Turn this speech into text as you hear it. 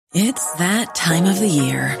It's that time of the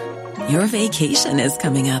year. Your vacation is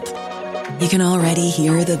coming up. You can already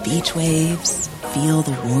hear the beach waves, feel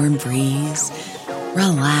the warm breeze,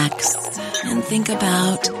 relax, and think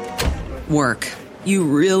about work. You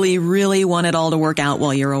really, really want it all to work out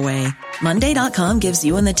while you're away. Monday.com gives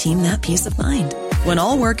you and the team that peace of mind. When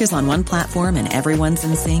all work is on one platform and everyone's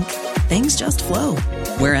in sync, things just flow.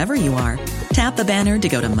 Wherever you are, tap the banner to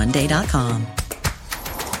go to Monday.com.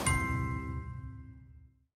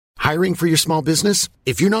 Hiring for your small business?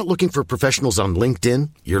 If you're not looking for professionals on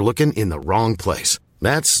LinkedIn, you're looking in the wrong place.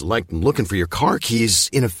 That's like looking for your car keys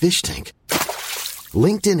in a fish tank.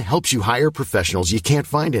 LinkedIn helps you hire professionals you can't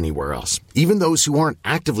find anywhere else, even those who aren't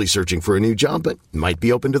actively searching for a new job but might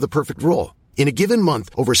be open to the perfect role. In a given month,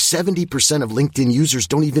 over 70% of LinkedIn users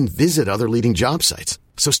don't even visit other leading job sites.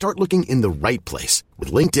 So start looking in the right place.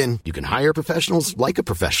 With LinkedIn, you can hire professionals like a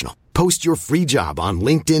professional. Post your free job on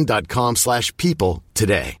linkedin.com/people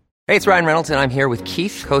today. Hey, it's Ryan Reynolds, and I'm here with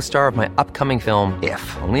Keith, co-star of my upcoming film,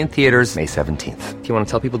 If, only in theaters May 17th. Do you want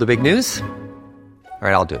to tell people the big news? All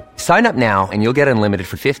right, I'll do it. Sign up now and you'll get unlimited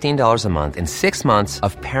for $15 a month and 6 months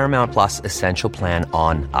of Paramount Plus Essential Plan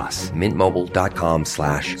on us.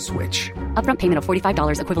 MintMobile.com/switch. Upfront payment of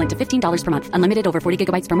 $45 equivalent to $15 per month. Unlimited over 40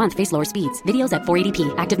 gigabytes per month. Face lower speeds. Videos at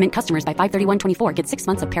 480p. Active Mint customers by 531.24 get 6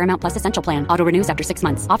 months of Paramount Plus Essential Plan. Auto renews after 6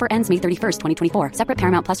 months. Offer ends May 31st, 2024. Separate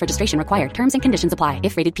Paramount Plus registration required. Terms and conditions apply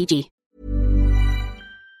if rated PG.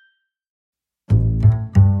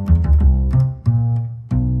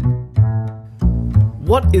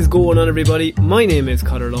 What is going on, everybody? My name is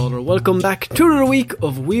Conor Lawler. Welcome back to another week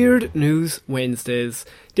of Weird News Wednesdays.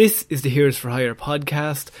 This is the Heroes for Hire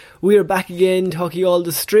podcast. We are back again talking all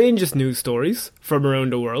the strangest news stories from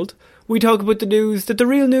around the world. We talk about the news that the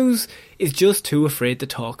real news is just too afraid to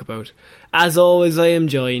talk about. As always, I am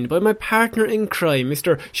joined by my partner in crime,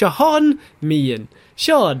 Mr. Sean Meehan.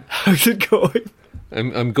 Sean, how's it going?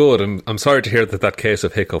 I'm good. I'm sorry to hear that case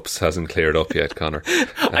of hiccups hasn't cleared up yet, Connor.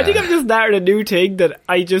 I think I've just started a new thing that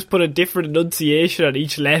I just put a different enunciation on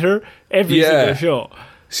each letter every single show.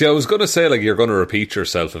 See, I was going to say, like, you're going to repeat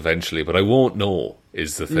yourself eventually, but I won't know,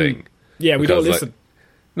 is the thing. Yeah, we don't listen.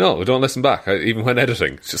 No, we don't listen back, even when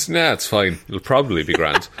editing. It's just, it's fine. It'll probably be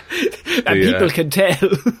grand. And people can tell.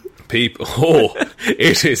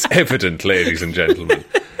 It is evident, ladies and gentlemen.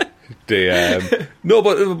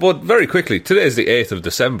 But very quickly, today is the 8th of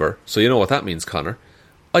December, so you know what that means, Connor.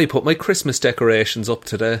 I put my Christmas decorations up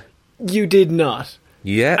today. You did not.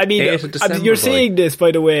 Yeah, I mean, 8th of December, you're saying this,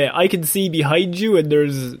 by the way. I can see behind you, and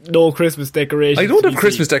there's no Christmas decorations. I don't have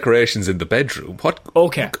Christmas decorations in the bedroom. What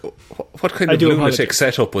kind of lunatic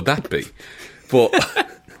setup would that be? But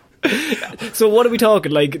so what are we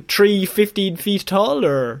talking? Like 15 feet tall,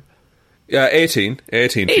 or? Yeah, 18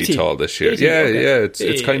 feet tall this year.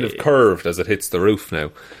 It's kind of curved as it hits the roof now.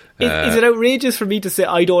 Is it outrageous for me to say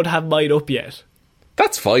I don't have mine up yet?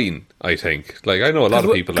 That's fine, I think. Like, I know a lot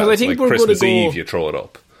of people that like Christmas Eve you throw it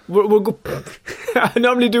up. We'll go. I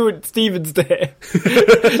normally do it Stephen's Day.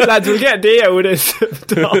 Lads, we'll get a day out of this.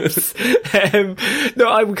 Because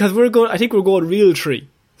I think we're going real tree.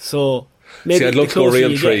 So maybe see, I'd love to go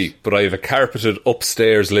real tree, but I have a carpeted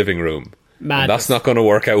upstairs living room. Madness. That's not going to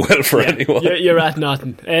work out well for anyone. You're at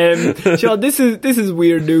nothing. Sean, this is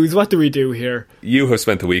weird news. What do we do here? You have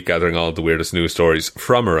spent the week gathering all the weirdest news stories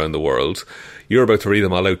from around the world. You're about to read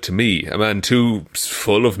them all out to me, a man too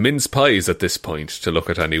full of mince pies at this point to look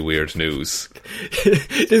at any weird news.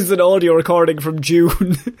 This is an audio recording from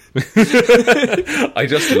June. I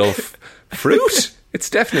just love fruit. It's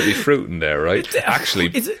definitely fruit in there, right?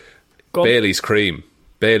 Actually, Bailey's cream.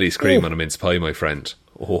 Bailey's cream on a mince pie, my friend.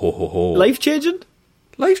 Life changing?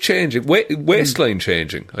 Life changing, waistline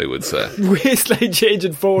changing, I would say. Waistline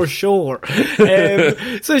changing for sure.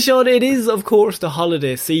 So Sean, it is of course the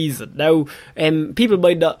holiday season. Now, people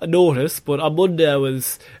might not notice, but on Monday I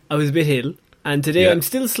was a bit ill, and today I'm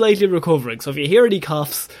still slightly recovering. So if you hear any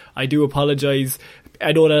coughs, I do apologise.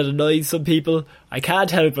 I know that annoys some people. I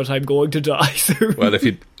can't help it. I'm going to die soon. Well, if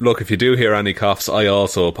you do hear any coughs, I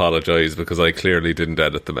also apologise because I clearly didn't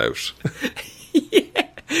edit them out. Yeah.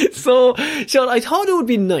 So, Sean, I thought it would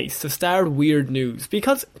be nice to start weird news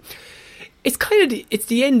because it's it's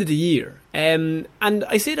the end of the year, and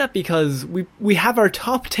I say that because we have our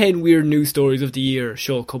top 10 weird news stories of the year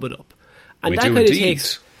show coming up, and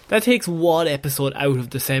that takes one episode out of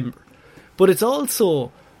December, but it's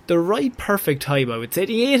also the right perfect time, I would say,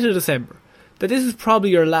 the 8th of December, that this is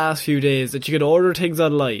probably your last few days that you can order things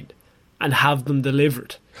online and have them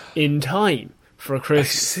delivered in time for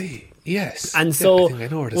Christmas. I see. Yes. And so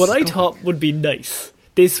what I thought would be nice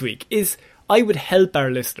this week is I would help our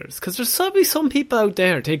listeners, because there's probably some people out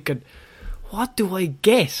there thinking, what do I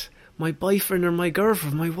get my boyfriend or my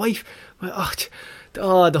girlfriend, my wife?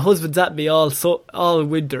 The husband's at me all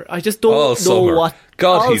winter. I just don't know summer. what.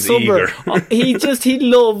 God, all he's summer. eager. He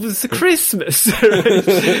loves Christmas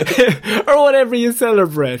or whatever you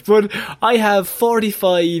celebrate. But I have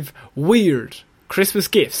 45 weird Christmas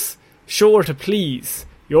gifts, sure to please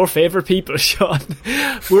your favourite people, Sean.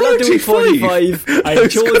 We're not doing 45. I've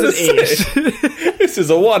chosen 8. This is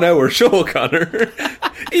a 1 hour show, Connor.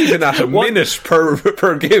 Even at a minute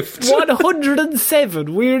per gift.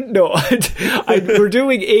 107 weird. No, we're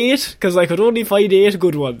doing 8 because I could only find 8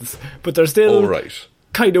 good ones, but they're still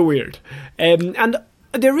kind of weird. And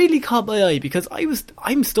they really caught my eye because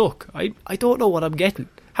I'm stuck. I don't know what I'm getting.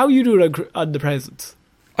 How are you doing on the presents?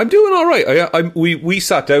 I'm doing all right. We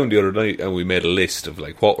sat down the other night and we made a list of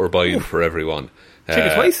like what we're buying for everyone.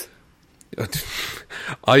 Check it twice.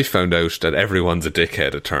 I found out that everyone's a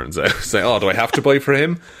dickhead, it turns out. So, do I have to buy for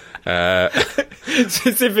him?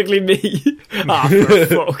 Specifically me. For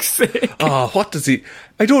fuck's sake. What does he...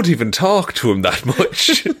 I don't even talk to him that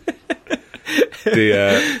much.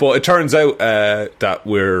 But it turns out that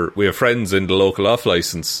we have friends in the local off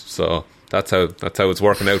licence, so that's how it's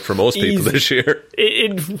working out for most people this year.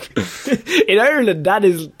 In Ireland, that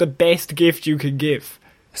is the best gift you can give.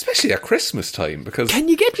 Especially at Christmas time, because... Can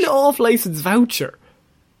you get an off-licence voucher?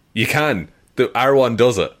 You can. The R1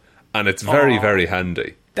 does it, and it's very, very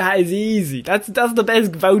handy. That is easy. That's the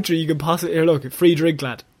best voucher you can possibly... Here, look, free drink,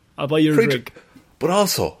 lad. I'll buy you a drink. But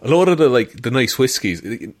also, a lot of the nice whiskies,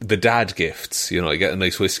 the dad gifts, I get a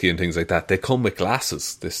nice whiskey and things like that, they come with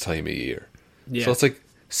glasses this time of year. Yeah. So it's like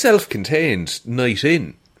self-contained night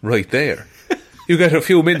in, right there. You get a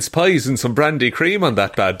few mince pies and some brandy cream on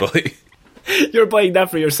that bad boy. You're buying that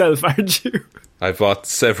for yourself, aren't you? I've bought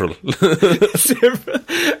several.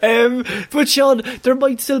 But Sean, there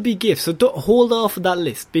might still be gifts, so don't hold off on that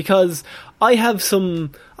list, because I have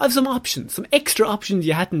some options, some extra options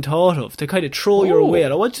you hadn't thought of to kind of throw your way.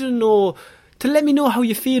 And I want you to let me know how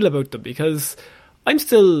you feel about them, because I'm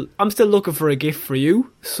still looking for a gift for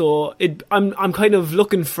you. So I'm kind of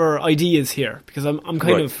looking for ideas here, because I'm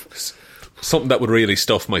kind of... Something that would really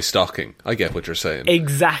stuff my stocking. I get what you're saying.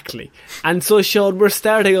 Exactly. And so, Sean, we're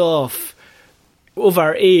starting off of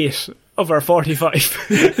our 8 of our 45.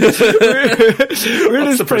 What's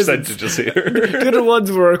the percentages here? The other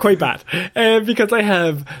ones were quite bad. Because I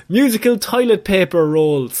have musical toilet paper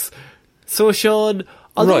rolls. So, Sean,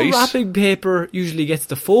 although wrapping paper usually gets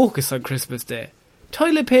the focus on Christmas Day,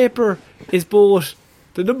 toilet paper is both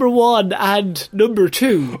the number 1 and number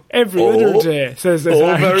 2 every other day, says this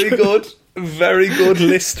article. Very good. Very good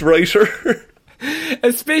list writer.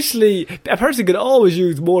 Especially, a person can always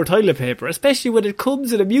use more toilet paper, especially when it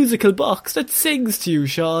comes in a musical box that sings to you,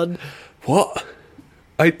 Sean. What?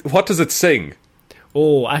 What does it sing?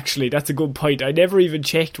 Oh, actually, that's a good point. I never even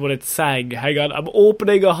checked what it sang. Hang on, I'm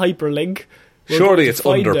opening a hyperlink. Surely it's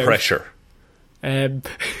Under Pressure. They're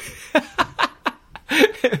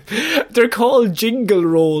called jingle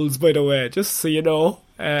rolls, by the way, just so you know.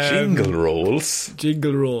 Jingle rolls?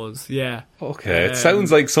 Jingle rolls, yeah. Okay, it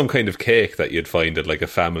sounds like some kind of cake that you'd find at like a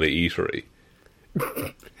family eatery.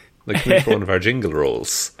 Like make one of our jingle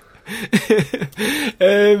rolls.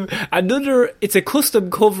 It's a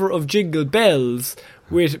custom cover of Jingle Bells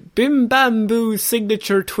with Bim Bam Boo's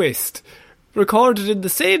signature twist, recorded in the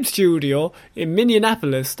same studio in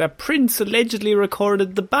Minneapolis that Prince allegedly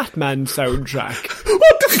recorded the Batman soundtrack.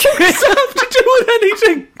 What the fuck does that have to do with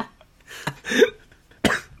anything?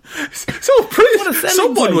 So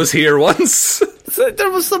someone was here once. So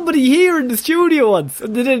there was somebody here in the studio once,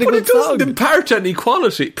 and they did a good song. But it doesn't impart any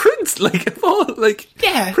quality. Prince,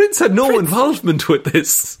 Prince had no involvement with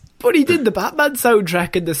this. But he did the Batman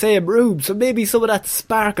soundtrack in the same room, so maybe some of that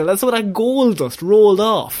sparkle, some of that gold dust rolled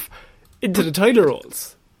off into the toilet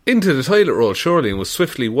rolls. Into the toilet roll, surely, and was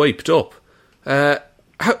swiftly wiped up.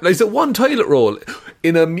 Is it one toilet roll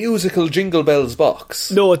in a musical Jingle Bells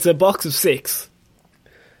box? No, it's a box of 6.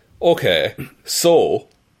 Okay, so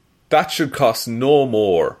that should cost no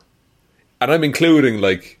more. And I'm including,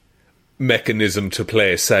 mechanism to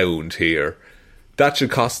play sound here. That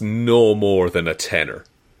should cost no more than a tenner.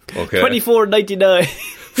 Okay? $24.99.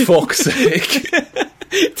 Fuck's sake.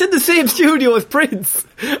 It's in the same studio as Prince.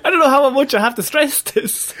 I don't know how much I have to stress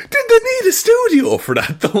this. Did they need a studio for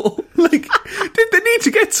that, though? Did they need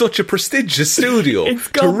to get such a prestigious studio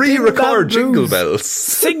to re-record Jingle Bells?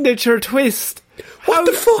 Signature twist. What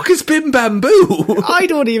the fuck is Bim Bam Boo?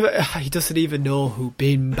 He doesn't even know who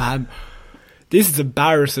Bim Bam. This is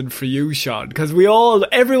embarrassing for you, Sean, because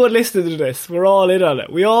everyone listening to this, we're all in on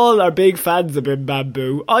it. We all are big fans of Bim Bam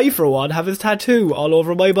Boo. I, for one, have his tattoo all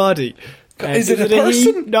over my body. Is it a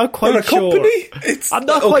person? Not quite or a sure. company? I'm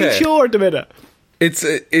not quite sure at the minute.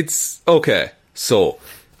 It's okay. So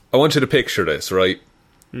I want you to picture this, right?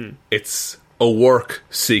 It's a work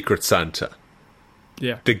Secret Santa.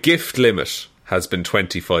 Yeah. The gift limit has been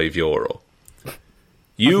 €25.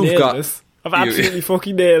 I've absolutely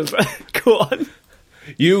fucking nailed it. Go on.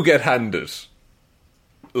 You get handed,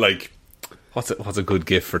 like, what's a good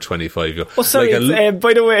gift for €25? Oh, sorry. Like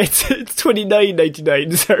by the way, it's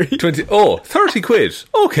 $29.99. Sorry. 30 quid.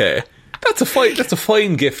 Okay, that's a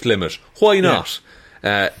fine gift limit. Why not?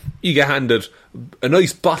 You get handed a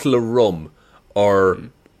nice bottle of rum or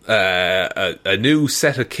a new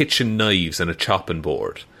set of kitchen knives and a chopping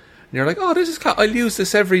board, and you're like, oh, I'll use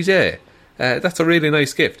this every day. That's a really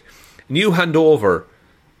nice gift. And you hand over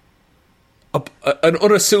an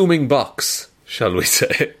unassuming box, shall we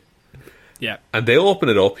say. Yeah. And they open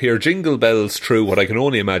it up, hear jingle bells through what I can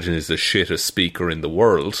only imagine is the shittest speaker in the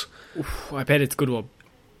world. Oof, I bet it's a good one.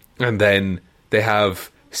 And then they have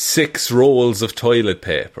 6 rolls of toilet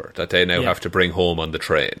paper that they now have to bring home on the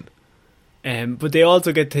train. But they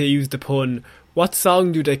also get to use the pun, what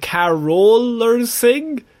song do the car rollers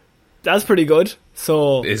sing? That's pretty good.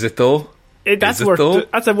 So is it though? That's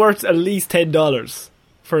worth at least $10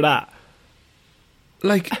 for that.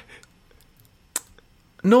 Like,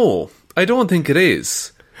 no, I don't think it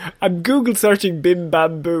is. I'm Google searching Bim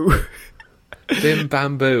Bamboo. Bim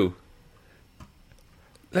Bamboo.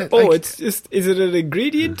 It's just, is it an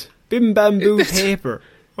ingredient? Bim Bamboo paper.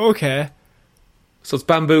 Okay. So it's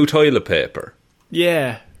bamboo toilet paper.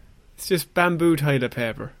 Yeah. It's just bamboo toilet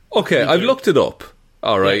paper. Okay, I've looked it up.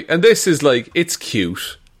 Alright. Yeah. And this is like, it's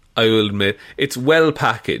cute, I will admit. It's well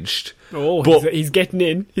packaged. Oh, but he's getting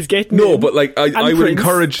in. He's getting in. No, but like, I would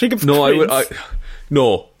encourage... Prince.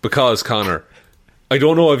 No, because, Connor, I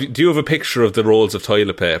don't know, do you have a picture of the rolls of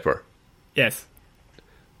toilet paper? Yes.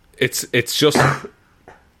 It's just...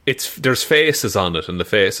 there's faces on it, and the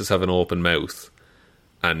faces have an open mouth.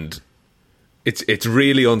 And it's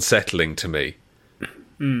really unsettling to me.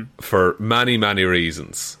 For many, many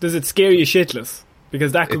reasons. Does it scare you shitless?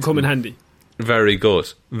 Because that could come in handy. Very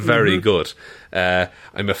good. Very good.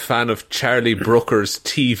 I'm a fan of Charlie Brooker's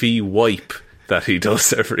TV wipe that he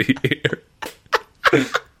does every year.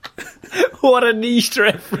 What a niche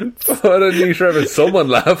reference. What a niche reference. Someone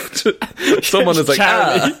laughed. Someone is like,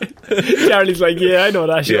 Charlie. Charlie's like, yeah, I know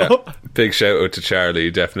that show. Yeah. Big shout out to Charlie.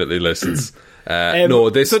 He definitely listens.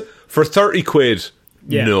 For 30 quid,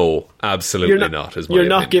 no, absolutely not. Is my You're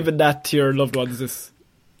not opinion. giving that to your loved ones.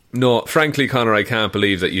 No, frankly, Connor, I can't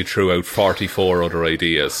believe that you threw out 44 other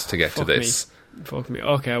ideas to get to this. Fuck me.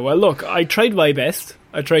 Okay, well, look, I tried my best.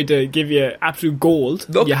 I tried to give you absolute gold.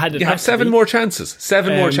 Look, you had it. You have 7 more chances.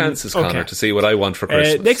 7 more chances, Connor, to see what I want for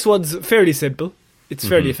Christmas. Next one's fairly simple. It's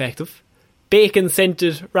fairly effective.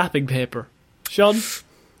 Bacon-scented wrapping paper. Sean?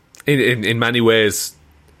 In many ways,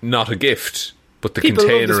 not a gift, but the People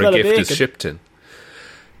container a gift is shipped in.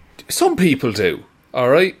 Some people do,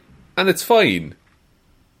 alright? And it's fine.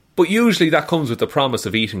 But usually that comes with the promise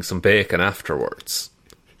of eating some bacon afterwards.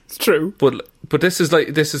 It's true. But this is a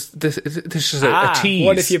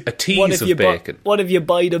tease. A tease of bacon. What if you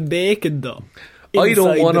buy them bacon though? I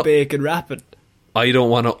don't want the bacon wrapping. I don't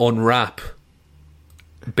want to unwrap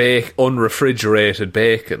unrefrigerated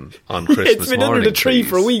bacon on Christmas morning. It's been under the tree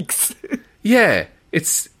for weeks. Yeah,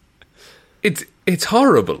 it's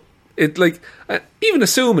horrible. It even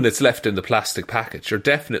assuming it's left in the plastic package, you're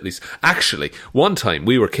definitely... Actually, one time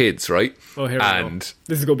we were kids, right? Oh, here we go.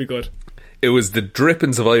 This is going to be good. It was the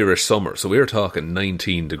drippings of Irish summer, so we were talking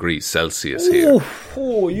 19 degrees Celsius here.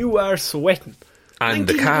 Oh, you are sweating. And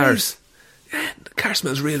the car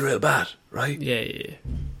smells real, real bad, right? Yeah.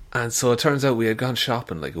 And so it turns out we had gone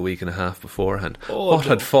shopping like a week and a half beforehand. What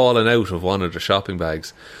had fallen out of one of the shopping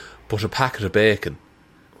bags but a packet of bacon.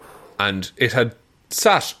 And it had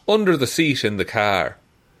sat under the seat in the car,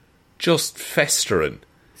 just festering.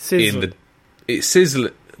 Sizzling.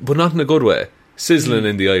 Sizzling, but not in a good way. Sizzling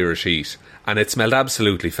in the Irish heat. And it smelled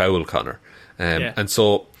absolutely foul, Connor. And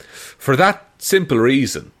so, for that simple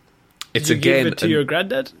reason, it's Did you again... give it to your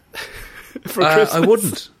granddad for Christmas? I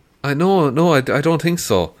wouldn't. I don't think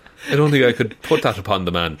so. I don't think I could put that upon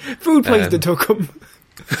the man. Food poisoning took him.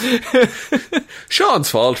 Sean's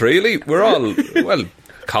fault, really. We're all... Well...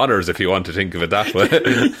 Connor's, if you want to think of it that way.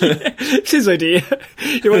 It's his idea.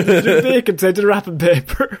 He wanted to do bacon scented wrapping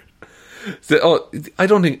paper. I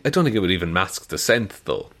don't think it would even mask the scent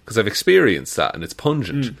though, because I've experienced that and it's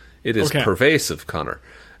pungent. It is pervasive, Connor.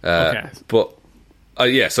 But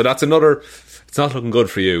so that's another. It's not looking good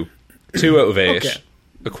for you. 2 out of 8. Okay.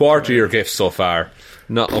 A quarter of your gifts so far,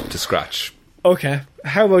 not up to scratch. Okay,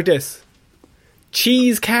 how about this?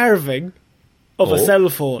 Cheese carving of a cell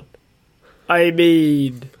phone. I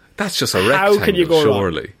mean... That's just a rectangle, how can you go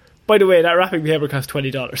surely. Wrong? By the way, that wrapping paper costs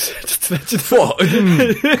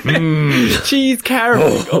 $20. Cheese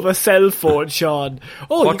carving of a cell phone, Sean.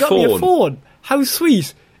 Oh, what you got phone? me a phone. How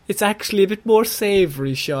sweet. It's actually a bit more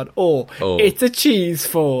savoury, Sean. Oh, it's a cheese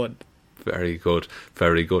phone. Very good,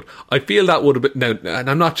 very good. I feel that would have been... Now, and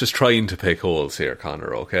I'm not just trying to pick holes here,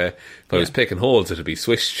 Connor, okay? If I was picking holes, it'd be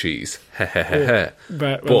Swiss cheese. But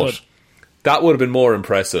that would have been more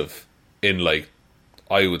impressive in, like,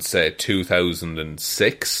 I would say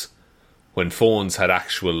 2006, when phones had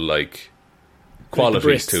actual, like,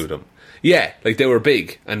 qualities to them. Yeah, like they were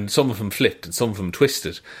big, and some of them flipped, and some of them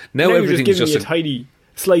twisted. Now everything's just a tiny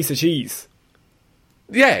slice of cheese.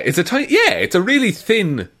 Yeah, it's a really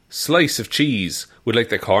thin slice of cheese with like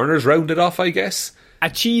the corners rounded off, I guess. A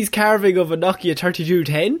cheese carving of a Nokia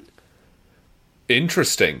 3210?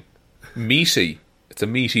 Interesting. Meaty. It's a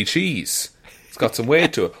meaty cheese. It's got some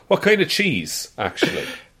weight to it. What kind of cheese, actually?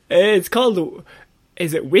 It's called...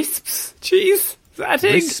 Is it Wisps cheese? Is that a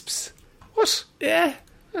thing? Wisps? What? Yeah.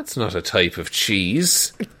 That's not a type of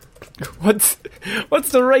cheese. What's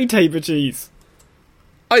the right type of cheese?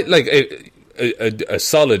 I like a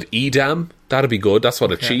solid Edam. That'd be good. That's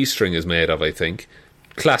what a cheese string is made of, I think.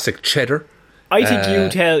 Classic cheddar. I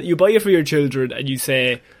think you buy it for your children and you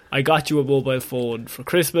say, I got you a mobile phone for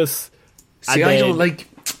Christmas. See, I don't like...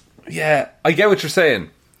 Yeah, I get what you're saying.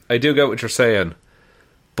 I do get what you're saying.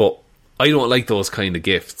 But I don't like those kind of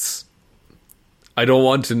gifts. I don't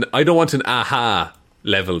want an aha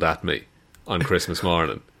levelled at me on Christmas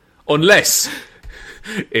morning. Unless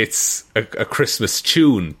it's a Christmas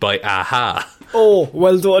tune by Aha. Oh,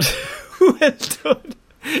 well done. Well done.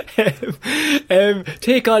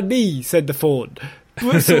 Take on me, said the phone.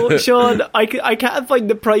 So, Sean, I can't find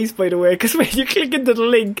the price, by the way, because when you click into the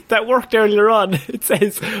link that worked earlier on, it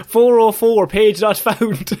says 404, page not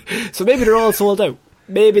found. So maybe they're all sold out.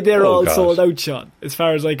 Maybe they're all sold out, Sean, as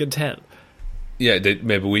far as I can tell. Yeah,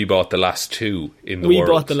 maybe we bought the last two in the world. We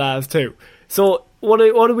bought the last two. So, what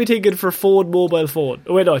are we thinking for mobile phone?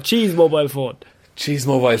 Oh, wait, no, cheese mobile phone. Cheese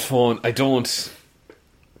mobile phone, I don't...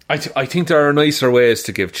 I think there are nicer ways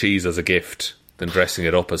to give cheese as a gift than dressing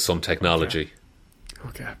it up as some technology.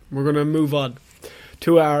 Okay, we're going to move on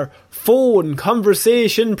to our phone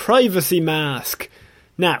conversation privacy mask.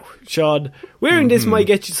 Now, Sean, wearing this might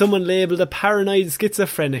get you someone labelled a paranoid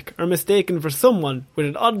schizophrenic or mistaken for someone with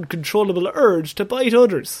an uncontrollable urge to bite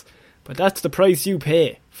others. But that's the price you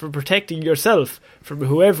pay for protecting yourself from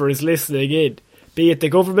whoever is listening in, be it the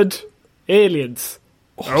government, aliens,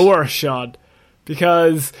 or worse, Sean.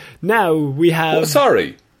 Because now we have... Oh,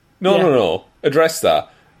 sorry. No. Address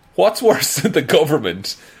that. What's worse than the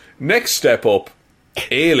government? Next step up,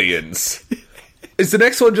 aliens. Is the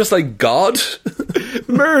next one just like God?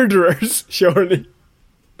 Murderers, surely.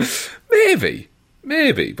 Maybe,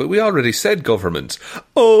 but we already said government.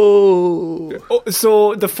 Oh,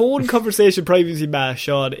 so the phone conversation privacy mask,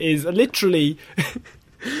 Sean, is literally...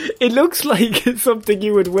 It looks like something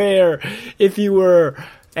you would wear if you were...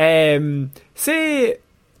 say,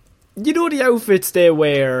 you know the outfits they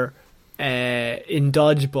wear in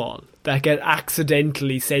dodgeball that get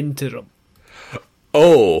accidentally sent to them?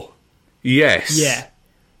 Oh, yes. Yeah.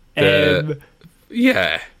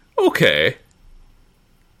 Yeah. Okay.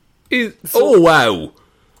 Oh, wow.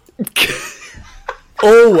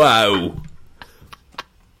 Oh, wow.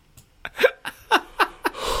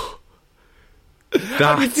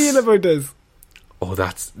 How do you feel about this? Oh,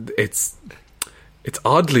 it's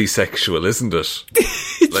oddly sexual, isn't it?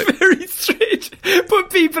 It's very strange.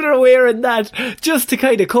 But people are wearing that just to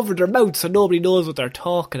kind of cover their mouth so nobody knows what they're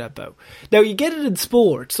talking about. Now, you get it in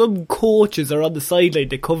sport. Some coaches are on the sideline.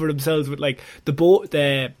 They cover themselves with like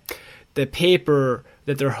the paper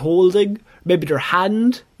that they're holding. Maybe their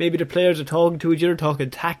hand. Maybe the players are talking to each other,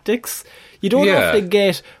 talking tactics. You don't have to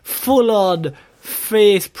get full-on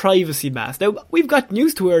face privacy masks. Now, we've gotten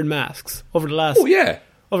used to wearing masks over the last... Oh, yeah.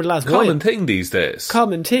 Over the last common thing these days.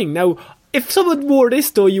 Common thing. Now, if someone wore this,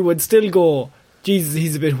 though, you would still go, Jesus,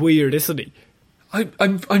 he's a bit weird, isn't he?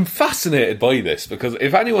 I'm fascinated by this because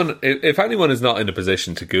if anyone is not in a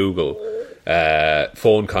position to Google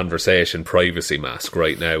phone conversation privacy mask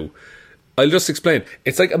right now, I'll just explain.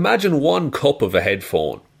 It's like imagine one cup of a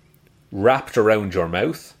headphone wrapped around your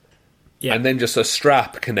mouth, and then just a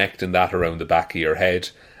strap connecting that around the back of your head,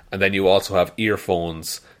 and then you also have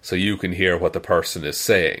earphones so you can hear what the person is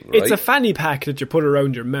saying, right? It's a fanny pack that you put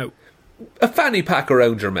around your mouth. A fanny pack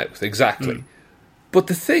around your mouth, exactly. But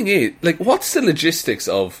the thing is, like, what's the logistics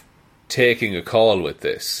of taking a call with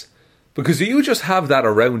this? Because do you just have that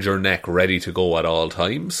around your neck ready to go at all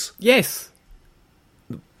times? Yes.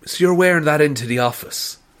 So you're wearing that into the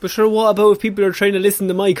office. But sure, what about if people are trying to listen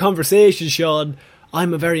to my conversation, Sean?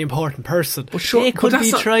 I'm a very important person. But sure, they could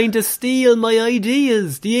be trying to steal my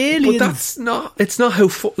ideas. The aliens. But it's not how,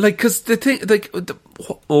 like, because the thing, like,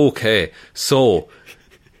 okay, so,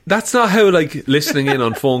 that's not how, like, listening in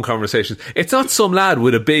on phone conversations, it's not some lad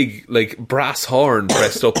with a big, like, brass horn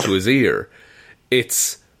pressed up to his ear.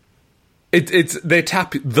 It's they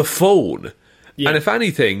tap the phone. Yeah. And if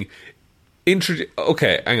anything,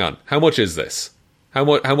 okay, hang on, how much is this? How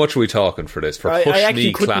much are we talking for this? For Hush Me Classic, I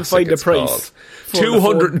actually couldn't find the price.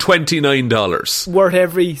 $229. Worth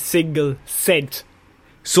every single cent.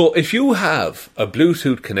 So if you have a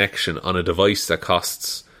Bluetooth connection on a device that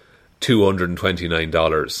costs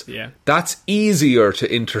 $229, that's easier to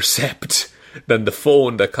intercept than the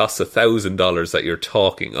phone that costs $1,000 that you're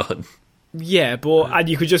talking on. Yeah, and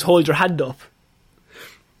you could just hold your hand up.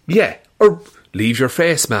 Yeah, or leave your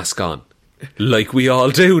face mask on. Like we all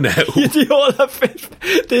do now. They all have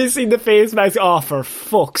they've seen the face mask. Oh, for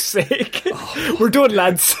fuck's sake. Oh, we're done,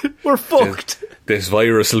 lads. We're fucked. This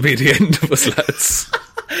virus will be the end of us, lads.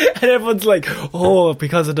 And everyone's like, oh,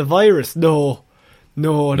 because of the virus. No,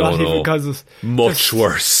 not even because of... Much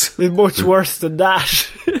worse. It's much worse than that.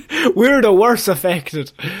 We're the worst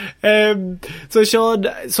affected. So, Sean,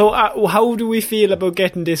 how do we feel about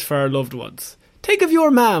getting this for our loved ones? Think of your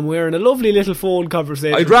mum wearing a lovely little phone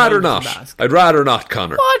conversation. I'd rather not,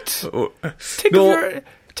 Connor. What?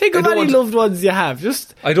 Think of any loved ones you have.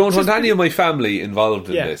 I don't want any of my family involved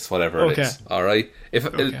in this, whatever it is. All right?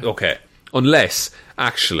 Okay. Unless,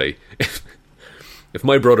 actually, if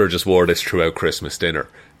my brother just wore this throughout Christmas dinner,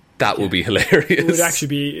 that would be hilarious. It would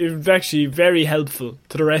actually be very helpful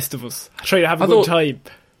to the rest of us. Try to have a good time.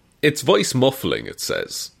 It's voice muffling, it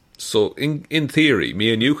says. So, in theory,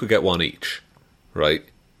 me and you could get one each. Right,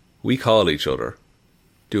 we call each other,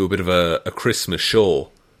 do a bit of a Christmas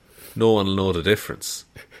show. No one will know the difference,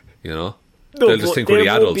 you know. They'll just think we're the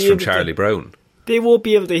adults from Charlie Brown. They won't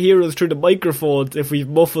be able to hear us through the microphones if we've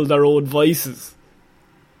muffled our own voices.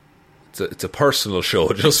 It's a personal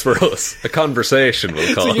show just for us. A conversation,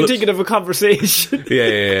 we'll call it. So you're thinking of a conversation?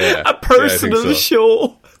 Yeah. A personal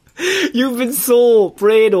show. You've been so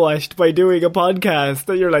brainwashed by doing a podcast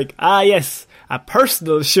that you're like, yes. A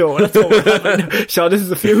personal show. That's what we're having. Sean, this is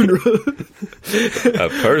a funeral.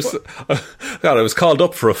 God, I was called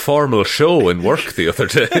up for a formal show in work the other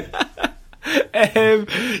day.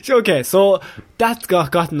 Okay, so that's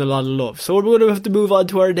gotten a lot of love. So we're going to have to move on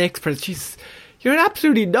to our next present. Jeez, you're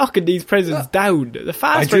absolutely knocking these presents down. The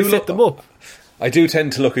faster I set them up. I do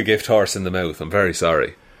tend to look a gift horse in the mouth. I'm very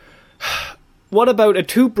sorry. What about a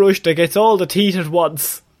toothbrush that gets all the teeth at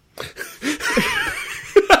once?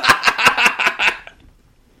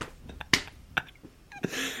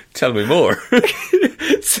 Tell me more.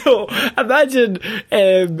 So imagine,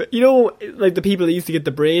 like the people that used to get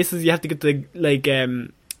the braces, you have to get the, like,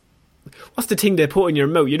 what's the thing they put in your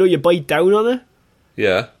mouth? You know, you bite down on it.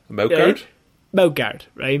 Yeah, a mouth guard. Mouth guard,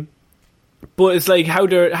 right? But it's like how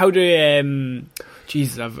do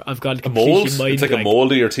Jesus, I've got a mold. It's like a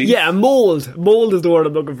mold of your teeth. Yeah, a mold. Mold is the word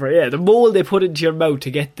I'm looking for. Yeah, the mold they put into your mouth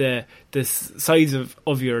to get the size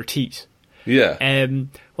of your teeth. Yeah.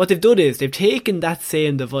 What they've done is they've taken that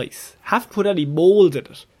same device, haven't put any mould in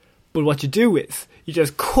it, but what you do is you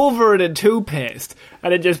just cover it in toothpaste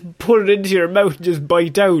and then just put it into your mouth and just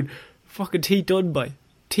bite down. Fucking teeth done, by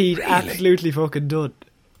teeth really? Absolutely fucking done.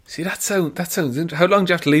 See, that sounds interesting. How long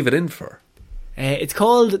do you have to leave it in for? It's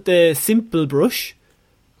called the Simple Brush.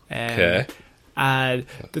 Okay. And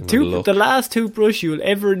the last toothbrush you'll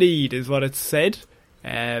ever need is what it's said.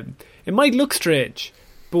 It might look strange,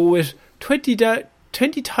 but with 20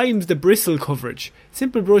 times the bristle coverage,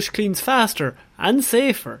 Simple Brush cleans faster and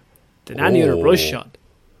safer than any other brush shot.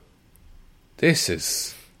 This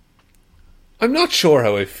is... I'm not sure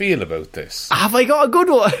how I feel about this. Have I got a good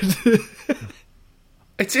one?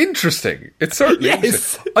 It's interesting. It's certainly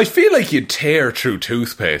interesting. I feel like you'd tear through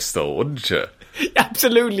toothpaste though, wouldn't you?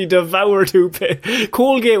 Absolutely devour toothpaste.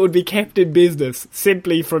 Colgate would be kept in business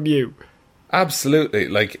simply from you. Absolutely,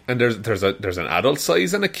 like, and there's an adult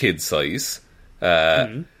size and a kid size,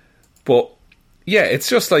 but yeah, it's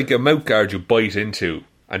just like a mouth guard you bite into,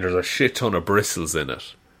 and there's a shit ton of bristles in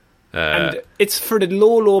it, and it's for the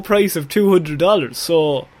low price of $200.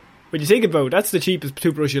 So when you think about it, that's the cheapest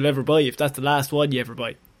toothbrush you'll ever buy if that's the last one you ever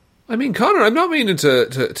buy. I mean, Connor, I'm not meaning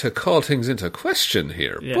to call things into question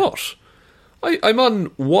here, but I'm on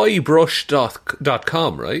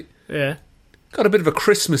ybrush.com, right? Yeah. Got a bit of a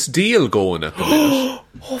Christmas deal going at the minute.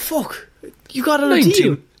 Oh, fuck. You got a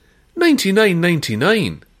deal?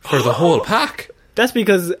 $99.99 for the whole pack. That's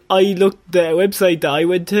because I looked the website that I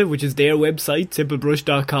went to, which is their website,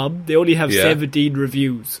 simplebrush.com. They only have 17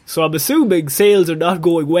 reviews. So I'm assuming sales are not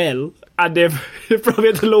going well, and they're probably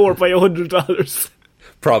at the lower by $100.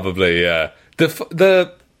 Probably, yeah.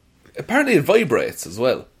 The apparently it vibrates as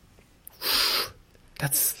well.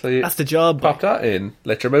 That's the job. Pop that in,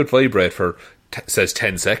 let your mouth vibrate for, says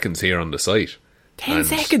 10 seconds here on the site. 10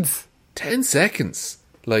 seconds? 10 seconds.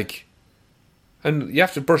 Like, and you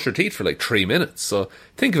have to brush your teeth for like 3 minutes. So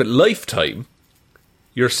think of it, lifetime,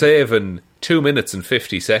 you're saving 2 minutes and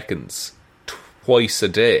 50 seconds twice a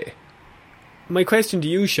day. My question to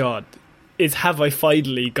you, Sean, is have I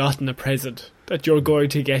finally gotten a present that you're going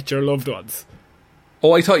to get your loved ones?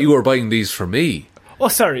 Oh, I thought you were buying these for me. Oh,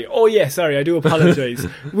 sorry. Oh, yeah, sorry. I do apologise.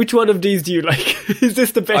 Which one of these do you like? Is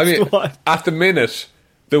this the best one? At the minute,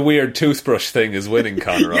 the weird toothbrush thing is winning,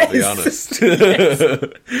 Conor, I'll be honest. Yes.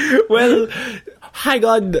 Well, hang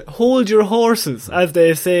on. Hold your horses, as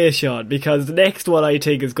they say, Sean, because the next one I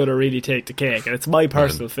think is going to really take the cake, and it's my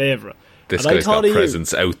personal favourite. This guy's got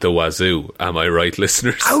presents out the wazoo. Am I right,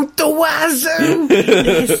 listeners? Out the wazoo!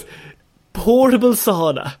 Yes. Portable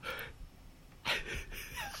sauna.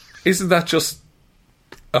 Isn't that just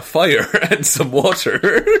a fire and some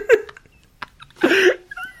water?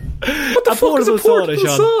 What the fuck is a portable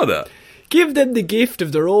sauna? Give them the gift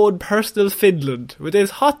of their own personal Finland with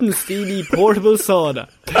this hot and steamy portable sauna.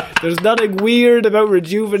 There's nothing weird about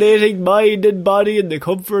rejuvenating mind and body in the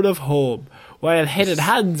comfort of home, while head and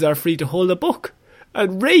hands are free to hold a book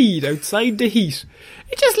and read outside the heat.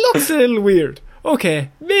 It just looks a little weird.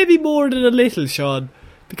 Okay, maybe more than a little, Sean,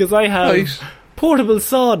 because I have portable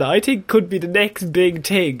sauna. I think could be the next big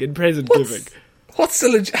thing in present giving.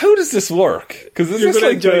 How does this work? Because you're going to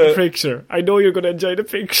enjoy the picture. I know you're going to enjoy the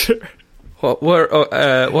picture. What am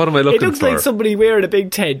I looking for? It looks like somebody wearing a big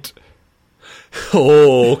tent.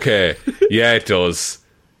 Oh, okay. Yeah, it does.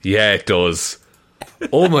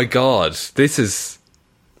 Oh my God, this is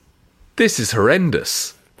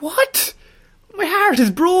horrendous. What? My heart is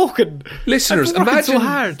broken. Listeners, imagine so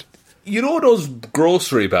hard. You know those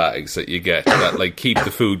grocery bags that you get that like keep the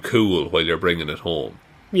food cool while you're bringing it home?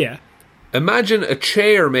 Yeah. Imagine a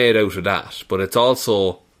chair made out of that, but it's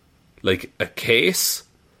also like a case,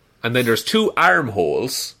 and then there's 2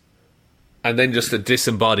 armholes, and then just a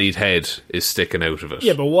disembodied head is sticking out of it.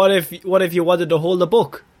 Yeah, but what if you wanted to hold a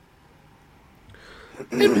book?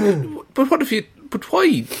 But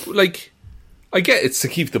why? Like, I get it's to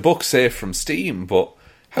keep the book safe from steam, but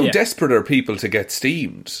how desperate are people to get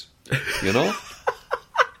steamed? You know?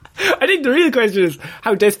 I think the real question is,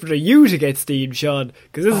 how desperate are you to get steamed, Sean?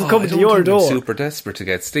 Because this is coming to your door. I'm super desperate to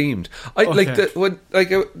get steamed. Like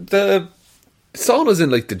the saunas in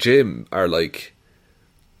like the gym are like,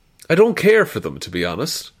 I don't care for them, to be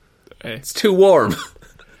honest. It's too warm.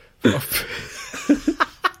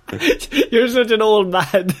 You're such an old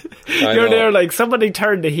man. You're there like, somebody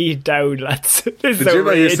turn the heat down, lads. The gym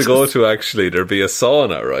I used to go to, actually, there'd be a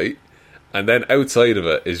sauna, right? And then outside of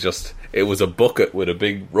it is just, it was a bucket with a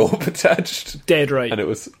big rope attached. Dead right. And it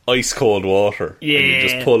was ice cold water. Yeah. And you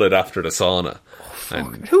just pull it after the sauna.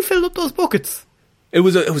 And who filled up those buckets? It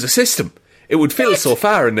was a system. It would fill so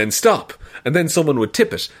far and then stop. And then someone would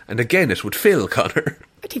tip it. And again it would fill, Conor.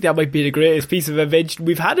 I think that might be the greatest piece of invention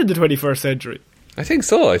we've had in the 21st century. I think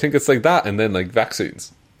so. I think it's like that and then like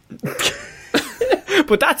vaccines.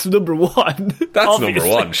 But that's number one. That's obviously. Number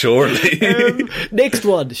one, surely. Next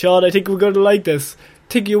one, Sean, I think we're going to like this.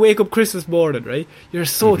 Think you wake up Christmas morning, right? You're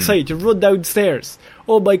so excited. You run downstairs.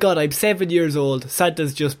 Oh my God, I'm 7 years old.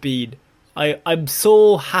 Santa's just been. I'm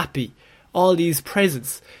so happy. All these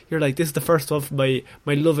presents. You're like, this is the first one from my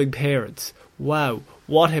loving parents. Wow,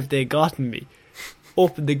 what have they gotten me?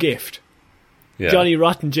 Open the gift. Yeah. Johnny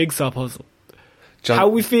Rotten jigsaw puzzle. How are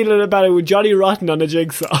we feeling about it with Johnny Rotten on a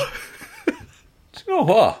jigsaw? Do you know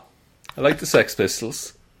what? I like the Sex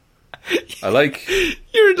Pistols. I like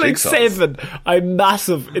You're like jigsaws. 7. I'm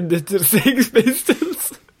massive in the Sex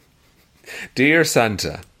Pistols. Dear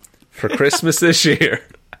Santa, for Christmas this year.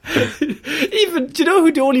 Even, do you know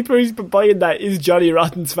who the only person buying that is? Johnny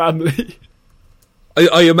Rotten's family.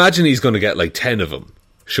 I imagine he's going to get like 10 of them,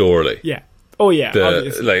 surely. Yeah. Oh yeah,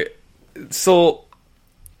 obviously. So,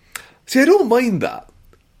 see, I don't mind that.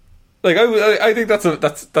 Like, I think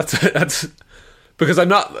that's because I'm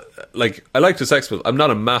not, like, I like the Sex Pistols. I'm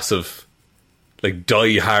not a massive, like,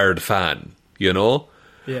 die-hard fan, you know?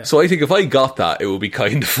 Yeah. So I think if I got that, it would be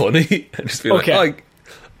kind of funny. And just be like,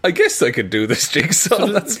 I guess I could do this jigsaw, so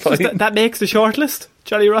that's fine. That makes the shortlist?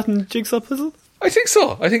 Johnny Rotten jigsaw puzzle? I think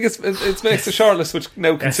so. I think it makes the shortlist, which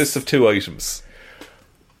now consists of 2 items.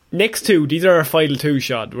 Next two, these are our final two,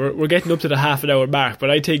 Sean. We're getting up to the half an hour mark,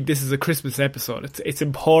 but I think this is a Christmas episode. It's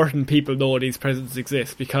important people know these presents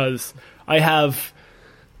exist, because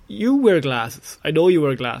you wear glasses. I know you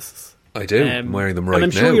wear glasses. I do. I'm wearing them right now.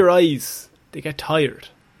 And I'm sure your eyes, they get tired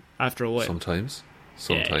after a while. Sometimes.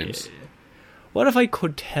 Yeah. What if I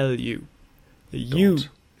could tell you that you,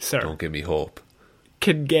 sir, don't give me hope,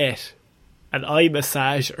 can get an eye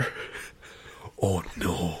massager? Oh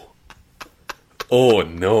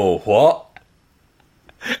no, what?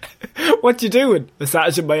 What you doing?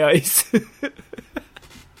 Massaging my eyes?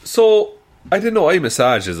 So, I didn't know eye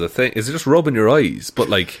massage is a thing. Is it just rubbing your eyes? But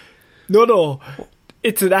like... No.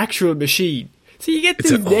 It's an actual machine. So you get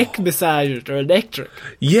these neck massagers. They're electric.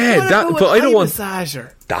 Yeah, but I don't want...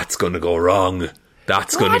 massager. That's going to go wrong.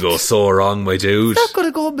 That's going to go so wrong, my dude. It's not going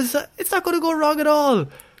to go wrong at all.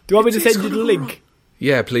 Do you want me to send you the link?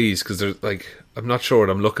 Yeah, please, because there's I'm not sure what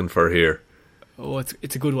I'm looking for here. Oh,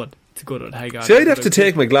 it's a good one. It's a good one. Hang on. See, I'd have to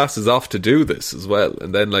take my glasses off to do this as well,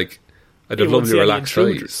 and then I'd have lovely relaxed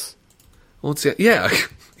eyes. Yeah,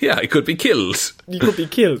 I could be killed. You could be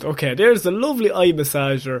killed. Okay, there's the lovely eye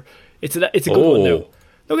massager. It's a good one now.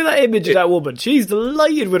 Look at that image of that woman. She's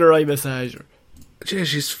delighted with her eye massager. Yeah,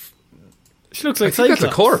 she looks like I think that's a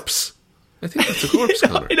corpse. I think that's a corpse,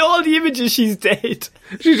 Connor. In all the images, she's dead.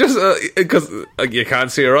 She just because you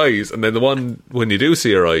can't see her eyes, and then the one when you do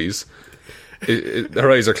see her eyes,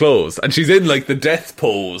 her eyes are closed, and she's in like the death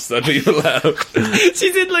pose that people have.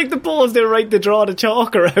 She's in like the pose they draw the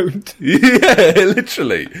chalk around. Yeah,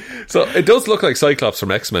 literally. So it does look like Cyclops from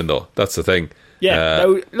X-Men, though. That's the thing. Yeah.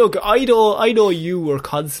 Now, look, I know you were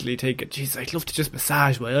constantly thinking, "Jeez, I'd love to just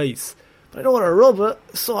massage my eyes, but I don't want to rub it,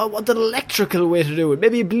 so I want an electrical way to do it.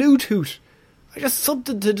 Maybe a Bluetooth. Just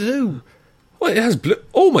something to do." Well, it has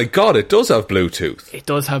oh my god, it does have Bluetooth. It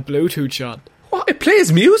does have Bluetooth, Sean. What? It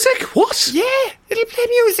plays music? What? Yeah, it'll play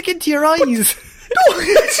music into your eyes. No,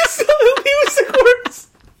 it's just not how music works.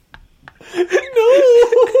 No.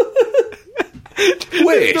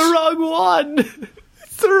 Wait. It's the wrong one.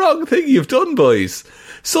 It's the wrong thing you've done, boys.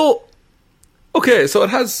 So, okay, so it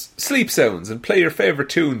has sleep sounds and play your favourite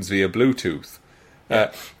tunes via Bluetooth.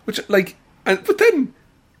 But then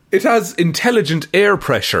it has intelligent air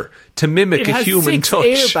pressure to mimic a human touch.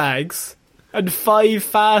 It has 6 airbags and 5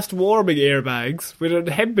 fast warming airbags with a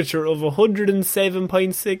temperature of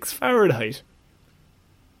 107.6 Fahrenheit.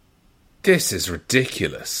 This is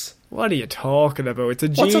ridiculous. What are you talking about? It's a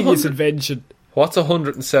genius invention. What's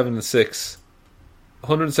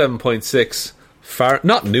 107.6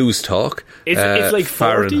 not news talk. It's like 40?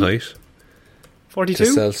 Fahrenheit. 42?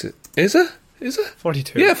 Celsius. Is it?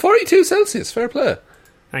 42. Yeah, 42 Celsius. Fair play.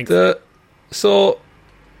 Thanks. So,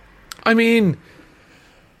 I mean,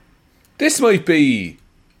 this might be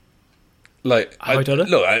like... Have I done it?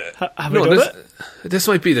 Look, have I done it? This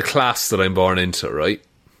might be the class that I'm born into, right?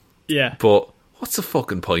 Yeah. But what's the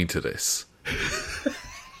fucking point of this?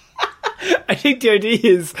 I think the idea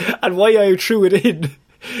is, and why I threw it in,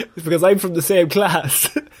 is because I'm from the same class.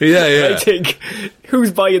 Yeah. I think,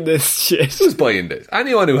 who's buying this shit? Who's buying this?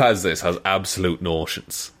 Anyone who has this has absolute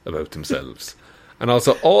notions about themselves. And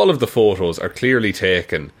also, all of the photos are clearly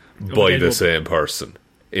taken by the same person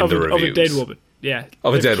in the reviews. Of a dead woman, yeah.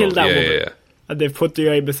 Of a dead woman, yeah. And they've put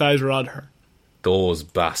the eye massager on her. Those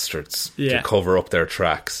bastards to cover up their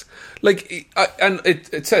tracks. Like, and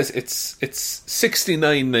it says it's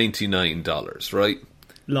 $69.99, right?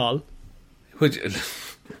 Lol. Which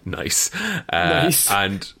nice, nice,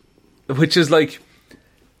 and which is like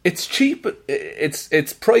it's cheap.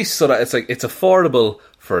 It's priced so that it's affordable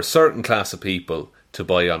for a certain class of people to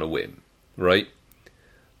buy on a whim, right?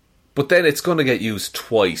 But then it's going to get used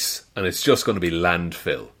twice, and it's just going to be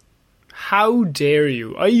landfill. How dare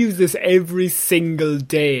you? I use this every single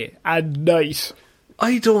day and night.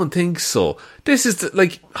 I don't think so. This is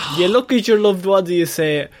you look at your loved ones and you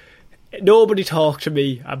say, nobody talk to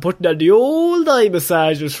me. I'm putting on the old eye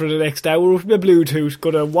massagers for the next hour with my Bluetooth,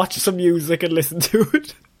 gonna watch some music and listen to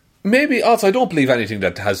it. Maybe also I don't believe anything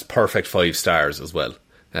that has perfect 5 stars as well.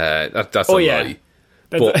 That's a lie.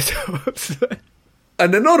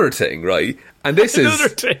 And another thing, right? And this another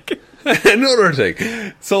is thing. another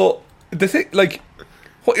thing. So the thing, like,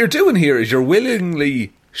 what you're doing here is you're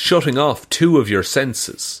willingly shutting off 2 of your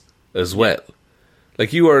senses as well.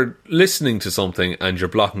 Like, you are listening to something and you're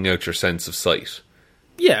blocking out your sense of sight.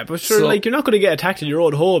 Yeah, but sure, like, you're not going to get attacked in your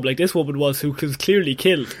own home like this woman was, who was clearly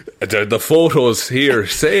killed. The photos here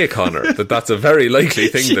say, Connor, that's a very likely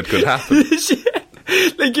thing that could happen.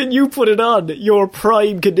 Like, and you put it on, your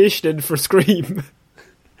prime conditioning for Scream.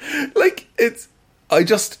 Like, I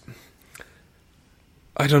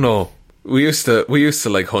don't know. We used to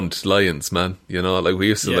like hunt lions, man. You know, like we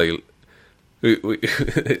used to like.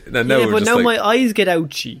 And now we're but just now like, my eyes get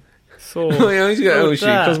ouchy. So my eyes get ouchy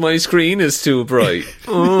because my screen is too bright.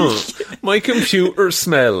 My computer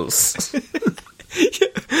smells.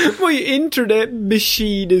 My internet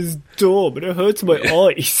machine is dumb and it hurts my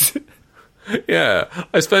eyes. Yeah,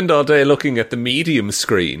 I spend all day looking at the medium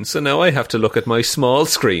screen, so now I have to look at my small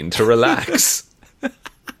screen to relax.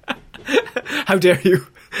 How dare you?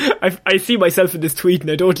 I see myself in this tweet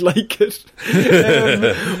and I don't like it.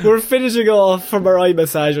 We're finishing off from our eye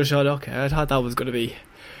massager shot. Okay, I thought that was going to be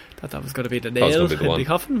the nail in the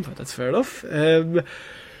coffin, but that's fair enough. This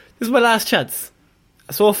is my last chance.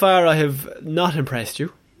 So far I have not impressed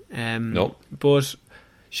you. No. But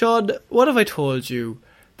Sean, what have I told you?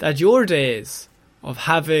 That your days of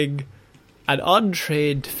having an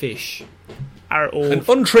untrained fish are over. An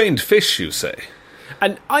untrained fish, you say?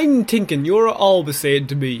 And I'm thinking, you're always saying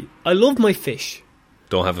to me, I love my fish.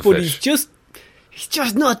 Don't have a but fish. He's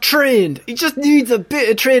just not trained. He just needs a bit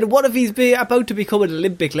of training. What if he's about to become an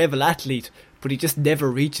Olympic level athlete, but he just never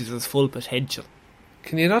reaches his full potential?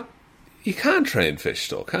 Can you not? You can't train fish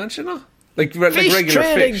though, can't you not? Like Fish regular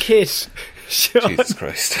training fish. kit. Sean, Jesus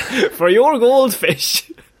Christ. for your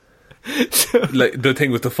goldfish. Like the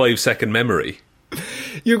thing with the 5-second memory.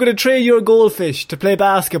 You're going to train your goldfish to play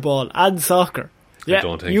basketball and soccer. Yeah,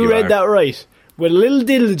 don't think you you read are. that right. With a little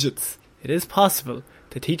diligence, it is possible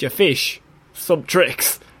to teach a fish some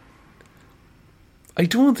tricks. I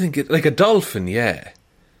don't think it... Like a dolphin, yeah.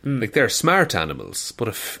 Like they're smart animals. But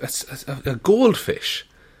a goldfish...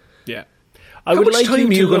 Yeah. How much time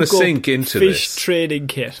are you going to sink into fish this? training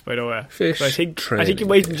kit, by the way. Fish I think you training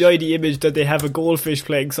might kit. enjoy the image that they have a goldfish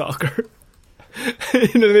playing soccer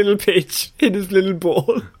in a little pitch, in his little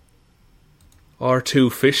bowl.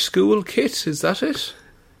 R2 Fish School kit, is that it?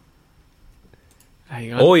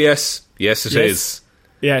 Hang on. Oh, yes. Yes, it is.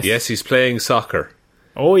 Yes. Yes, he's playing soccer.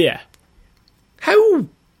 Oh, yeah. How...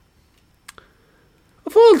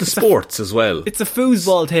 Of all the sports as well. It's a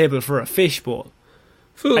foosball table for a fish bowl.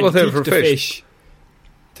 Football And table teach for the fish.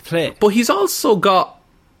 to play. But he's also got...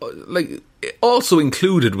 Like, also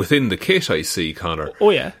included within the kit, I see, Connor. Oh,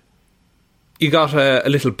 yeah. You got a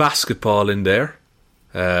little basketball in there.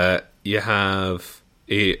 You have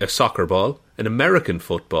a soccer ball, an American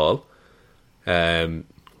football,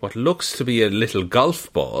 what looks to be a little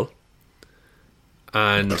golf ball,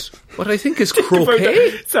 and what I think is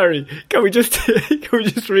croquet. Sorry, can we just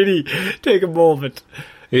really take a moment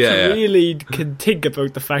to really can think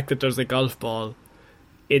about the fact that there's a golf ball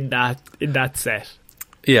in that set?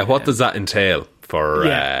 Yeah, what does that entail for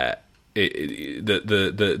the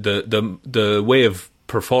way of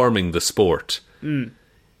performing the sport?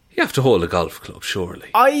 You have to hold a golf club, surely.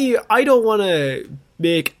 I don't want to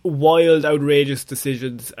make wild, outrageous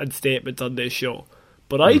decisions and statements on this show,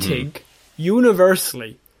 but I think,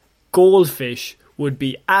 universally, goldfish would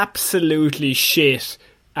be absolutely shit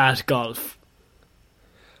at golf.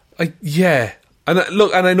 And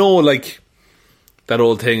I know, like, that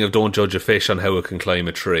old thing of don't judge a fish on how it can climb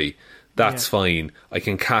a tree. That's fine. I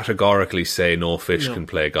can categorically say no fish can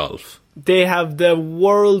play golf. They have the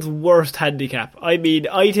world's worst handicap. I mean,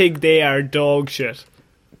 I think they are dog shit.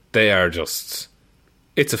 They are just...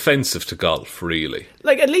 It's offensive to golf, really.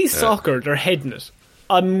 Like, at least soccer, they're heading it.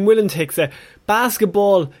 I'm willing to accept.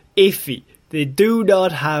 Basketball, iffy. They do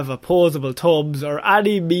not have opposable thumbs or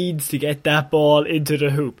any means to get that ball into the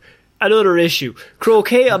hoop. Another issue.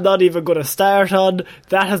 Croquet, I'm not even going to start on.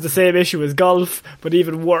 That has the same issue as golf, but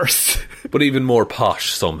even worse. But even more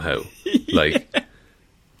posh, somehow. Like...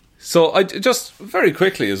 So, I just, very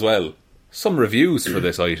quickly as well, some reviews for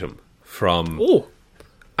this item from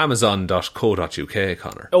Amazon.co.uk,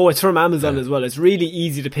 Connor. Oh, it's from Amazon as well. It's really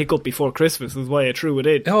easy to pick up before Christmas, is why I threw it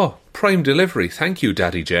in. Oh, Prime Delivery. Thank you,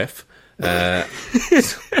 Daddy Jeff.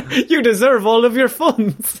 You deserve all of your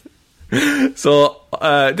funds. So,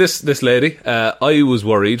 this lady, I was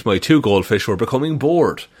worried my 2 goldfish were becoming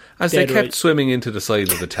bored as they kept swimming into the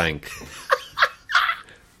side of the tank.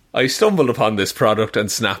 I stumbled upon this product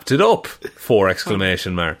and snapped it up! 4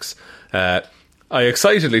 exclamation marks. I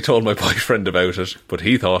excitedly told my boyfriend about it, but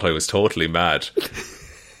he thought I was totally mad.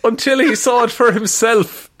 Until he saw it for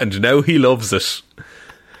himself, and now he loves it.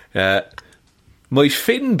 My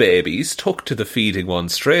fin babies took to the feeding one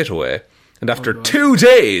straight away, and after 2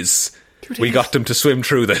 days, we got them to swim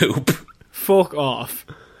through the hoop. Fuck off.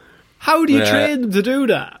 How do you train them to do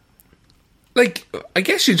that? Like, I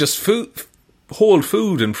guess you just hold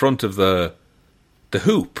food in front of the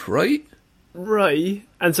hoop, right? Right.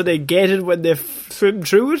 And so they get it when they swim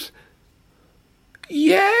through it?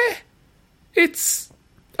 Yeah. It's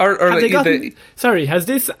Or Have they gotten, sorry, has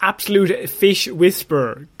this absolute fish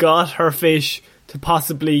whisperer got her fish to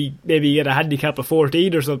possibly maybe get a handicap of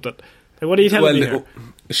 14 or something? Like, what are you telling me here?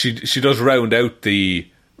 She does round out the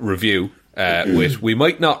review with, we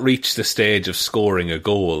might not reach the stage of scoring a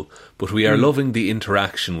goal, but we are loving the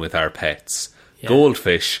interaction with our pets. Yeah.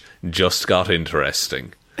 Goldfish just got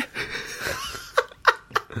interesting.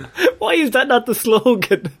 Why is that not the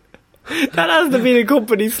slogan? That has to be the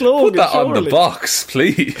company slogan. Put that surely. on the box,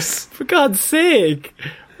 please. For God's sake.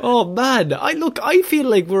 Oh man, I feel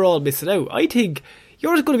like we're all missing out. I think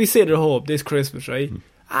you're going to be sitting at home this Christmas, right?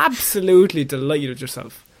 Absolutely delighted with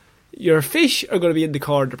yourself. Your fish are going to be in the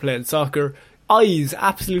corner playing soccer. Eyes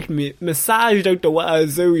absolutely massaged out the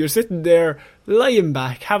wazoo. You're sitting there, lying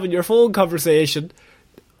back, having your phone conversation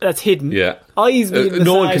that's hidden. Yeah. Eyes being massaged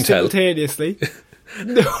no one can simultaneously.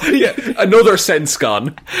 Yeah, another sense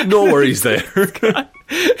gone. No worries there.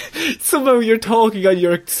 Somehow you're talking on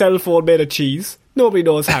your cell phone made of cheese. Nobody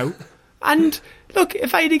knows how. And look,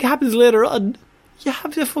 if anything happens later on, you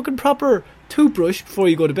have the fucking proper toothbrush before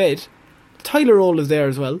you go to bed. The toilet roll is there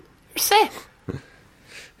as well. You're set.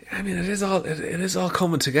 I mean, it is all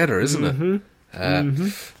coming together, isn't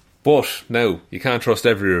it? But no, you can't trust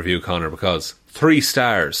every review, Connor, because 3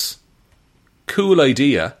 stars. Cool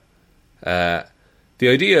idea. The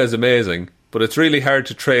idea is amazing, but it's really hard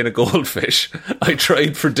to train a goldfish. I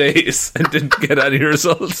tried for days and didn't get any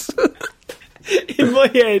results. In my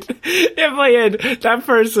head, that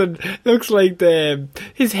person looks like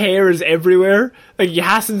his hair is everywhere. Like he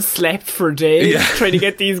hasn't slept for days trying to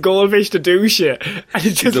get these goldfish to do shit. And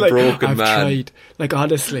it's just like, I've tried. Like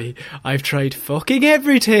honestly, I've tried fucking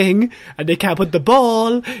everything and they can't put the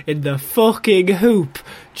ball in the fucking hoop.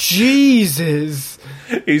 Jesus.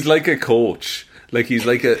 He's like a coach. Like he's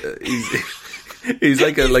like a... He's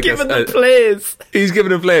giving them plays. He's giving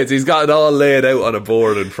them plays. He's got it all laid out on a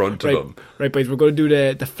board in front of him. Right, boys, we're going to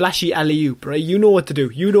do the flashy alley-oop, right? You know what to do,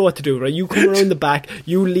 right? You come around the back,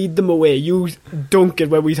 you lead them away, you dunk it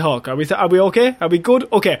when we talk. Are we okay? Are we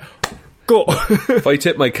good? Okay, go. If I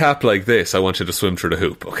tip my cap like this, I want you to swim through the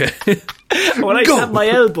hoop, okay? When I tap my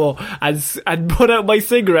elbow and put out my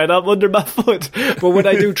cigarette up under my foot, but when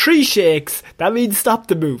I do 3 shakes, that means stop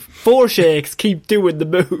the move. 4 shakes, keep doing the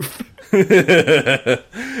move.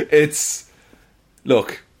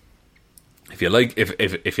 Look,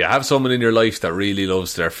 if you have someone in your life that really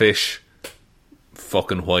loves their fish,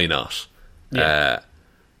 fucking why not? Yeah.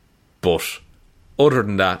 But other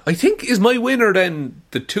than that, I think is my winner then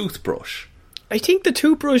the toothbrush. I think the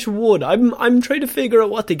toothbrush would. I'm trying to figure out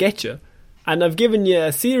what to get you, and I've given you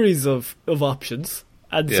a series of options,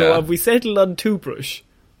 and so have we settled on toothbrush?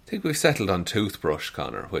 I think we've settled on toothbrush,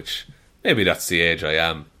 Connor, which maybe that's the age I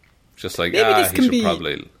am. Just like, maybe this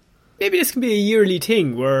can be a yearly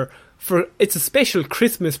thing where it's a special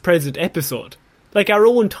Christmas present episode, like our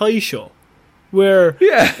own toy show, where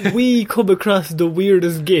we come across the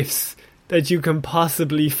weirdest gifts that you can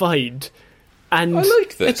possibly find, and I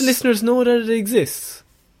like this. Let the listeners know that it exists.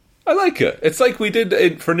 I like it. It's like we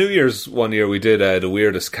did for New Year's one year. We did the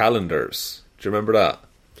weirdest calendars. Do you remember that?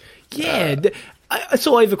 Yeah.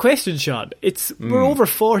 So I have a question, Sean. We're over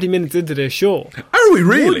 40 minutes into this show. Are we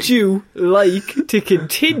really? Would you like to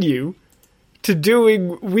continue to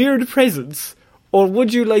doing weird presents, or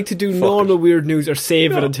would you like to do normal weird news, or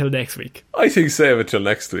save it until next week? I think save it till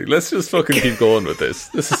next week. Let's just fucking keep going with this.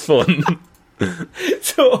 This is fun.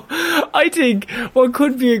 So I think what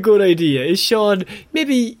could be a good idea is, Sean,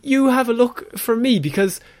 maybe you have a look for me,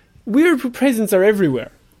 because weird presents are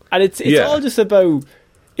everywhere, and it's all just about...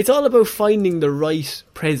 It's all about finding the right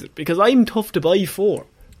present, because I'm tough to buy for.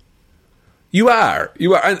 You are,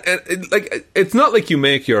 and like, it's not like you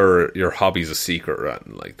make your hobbies a secret or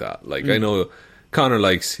anything like that. Like I know Connor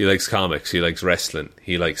likes comics, he likes wrestling,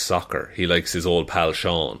 he likes soccer, he likes his old pal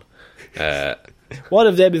Sean. One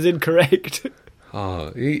of them is incorrect.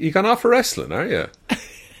 Oh, you gone off for wrestling, are you?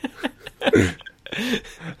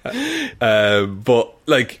 But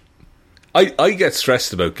like, I get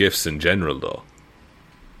stressed about gifts in general, though.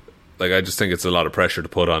 Like, I just think it's a lot of pressure to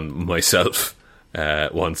put on myself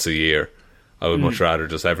once a year. I would much rather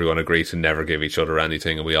just everyone agree to never give each other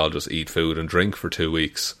anything, and we all just eat food and drink for 2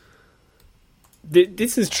 weeks.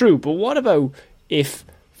 This is true, but what about if,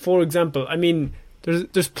 for example, I mean,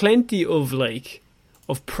 there's plenty of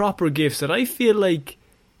proper gifts that I feel like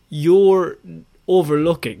you're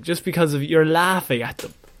overlooking just because of you're laughing at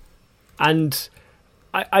them. And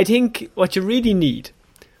I think what you really need,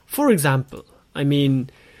 for example, I mean,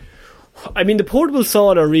 the portable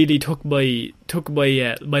sauna really took my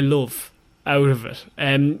love out of it.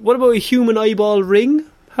 What about a human eyeball ring?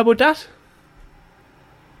 How about that?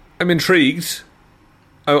 I'm intrigued.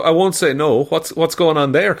 I won't say no. What's going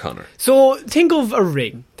on there, Connor? So, think of a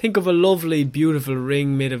ring. Think of a lovely, beautiful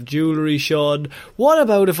ring made of jewellery, Sean. What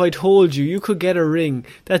about if I told you could get a ring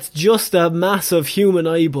that's just a massive human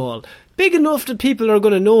eyeball? Big enough that people are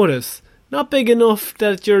going to notice. Not big enough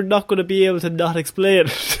that you're not going to be able to not explain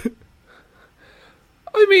it.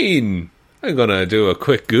 I mean, I'm going to do a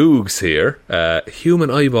quick Googs here.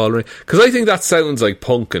 Human eyeball ring. Because I think that sounds like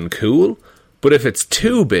punk and cool. But if it's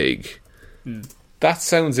too big... That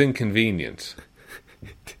sounds inconvenient.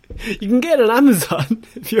 You can get it on Amazon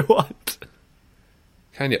if you want.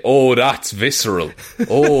 Can you? Oh, that's visceral.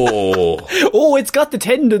 Oh. Oh, it's got the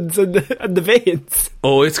tendons and the veins.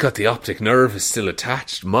 Oh, it's got the optic nerve is still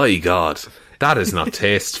attached. My God. That is not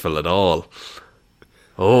tasteful at all.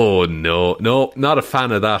 Oh, no. No, not a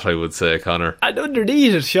fan of that, I would say, Connor. And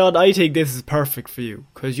underneath it, Sean, I think this is perfect for you.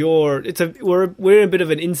 Because we're in a bit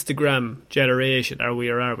of an Instagram generation, are we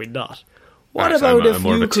or are we not? What about if I'm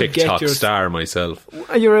more you of a could TikTok get star myself.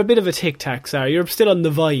 You're a bit of a TikTok star. You're still on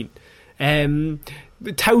the Vine.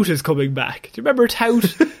 Tout is coming back. Do you remember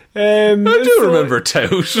Tout? I do remember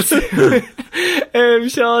Tout.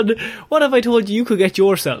 Sean, what if I told you could get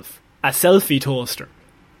yourself a selfie toaster?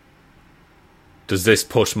 Does this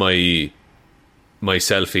put my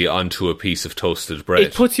selfie onto a piece of toasted bread?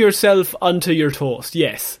 It puts yourself onto your toast,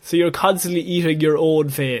 yes. So you're constantly eating your own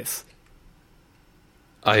face.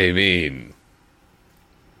 I mean...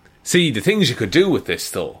 See, the things you could do with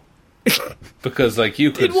this, though. Because, like,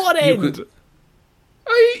 you could... In what end?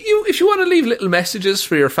 If you want to leave little messages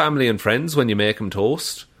for your family and friends when you make them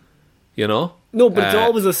toast, you know? No, but it's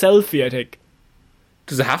always a selfie, I think.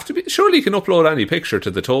 Does it have to be? Surely you can upload any picture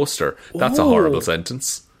to the toaster. That's a horrible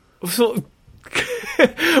sentence. So,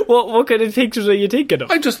 what kind of pictures are you thinking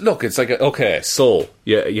of? Look, it's like, so,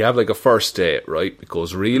 you have like a first date, right? It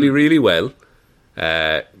goes really, really well.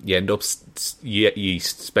 You end up, you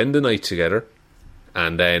spend the night together,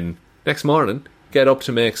 and then next morning, get up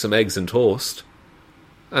to make some eggs and toast,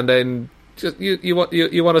 and then just, you want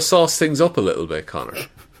to sauce things up a little bit, Connor.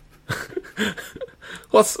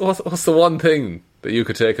 What's the one thing that you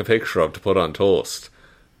could take a picture of to put on toast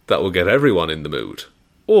that will get everyone in the mood?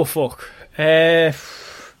 Oh, fuck. I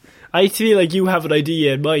feel like you have an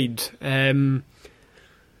idea in mind.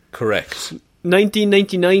 Correct.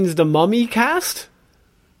 1999's The Mummy Cast?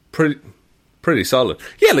 Pretty solid.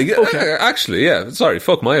 Yeah, like, okay. Actually, yeah, sorry,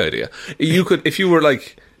 fuck my idea. You could, if you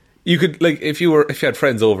had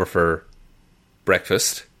friends over for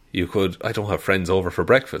breakfast, you could, I don't have friends over for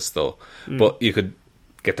breakfast though, but you could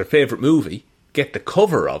get their favourite movie, get the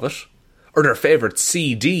cover of it, or their favourite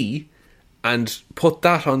CD, and put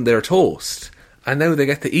that on their toast, and now they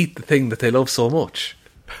get to eat the thing that they love so much.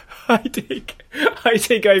 I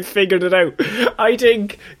think I figured it out. I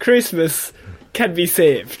think Christmas can be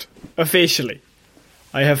saved, officially.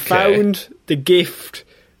 I have found the gift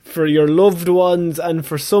for your loved ones and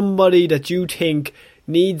for somebody that you think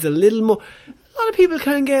needs a little more. A lot of people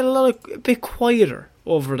can get a bit quieter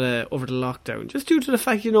over the lockdown, just due to the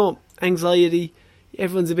fact, anxiety.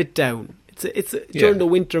 Everyone's a bit down. It's during the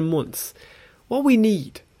winter months. What we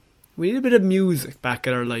need a bit of music back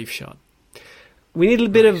in our life, Sean. We need a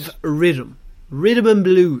bit of rhythm and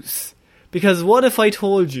blues. Because what if I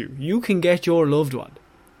told you can get your loved one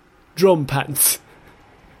drum pants?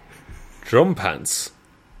 Drum pants?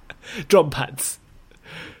 Drum pants.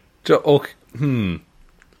 Okay.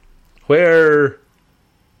 Where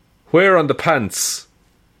on the pants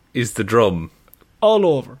is the drum? All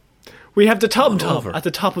over. We have the tom-tom at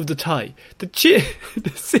the top of the tie. The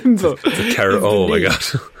cymbal. Oh my God.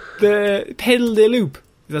 The pedal de loop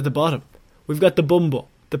is at the bottom. We've got the bumbo,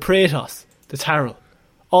 the praetos, the tarrel,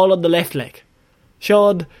 all on the left leg.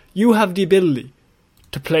 Sean, you have the ability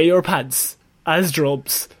to play your pads as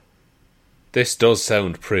drums. This does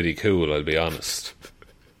sound pretty cool, I'll be honest.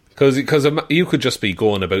 Because you could just be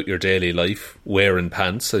going about your daily life wearing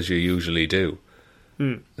pants as you usually do.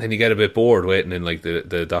 Then you get a bit bored waiting in like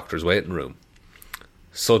the doctor's waiting room.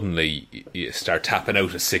 Suddenly you start tapping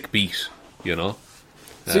out a sick beat,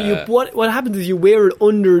 So what happens is you wear it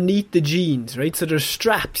underneath the jeans, right? So there's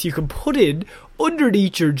straps you can put in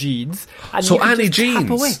underneath your jeans. And so you can any just jeans? tap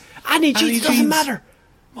away. Any jeans doesn't matter.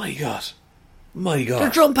 My God. They're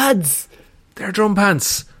drum pads. They're drum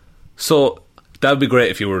pants. So that'd be great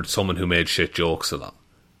if you were someone who made shit jokes a lot,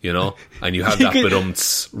 and you have that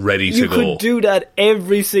badumts ready to go. You could do that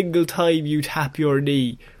every single time you tap your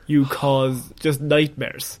knee. You cause just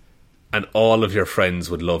nightmares. And all of your friends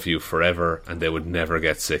would love you forever, and they would never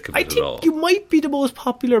get sick of it at all. I think you might be the most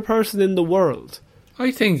popular person in the world.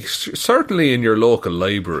 I think certainly in your local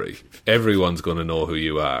library, everyone's going to know who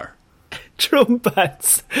you are. Trump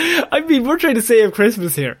hats. I mean, we're trying to save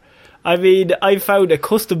Christmas here. I mean, I found a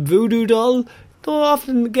custom voodoo doll. Don't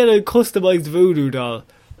often get a customised voodoo doll.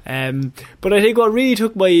 But I think what really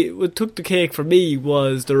took the cake for me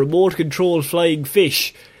was the remote control flying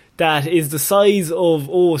fish that is the size of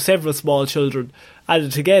several small children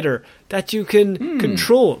added together that you can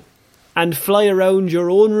control and fly around your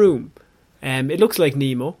own room. It looks like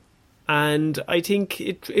Nemo, and I think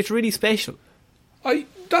it's really special.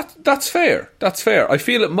 That's fair. That's fair. I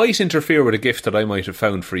feel it might interfere with a gift that I might have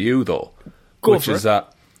found for you, though. Which is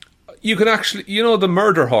that you can actually, the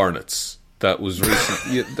murder hornets. That was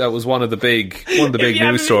recent. That was one of the big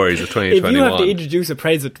news stories of 2021. If you have to introduce a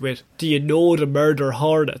present with, do you know the murder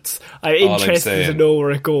hornets? I'm interested to know where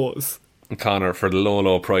it goes. Connor, for the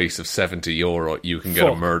low price of €70, you can get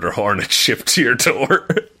a murder hornet shipped to your door.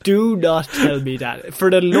 Do not tell me that. For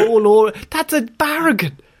the low, that's a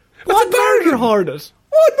bargain. What murder hornet?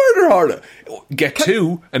 What murder hornet? Get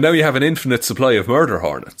two, and now you have an infinite supply of murder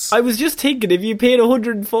hornets. I was just thinking, if you paid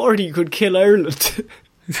 140, you could kill Ireland.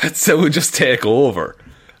 That would just take over.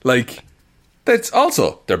 Like, that's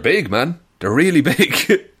also, they're big, man. They're really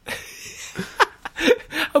big.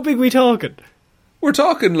 How big are we talking? We're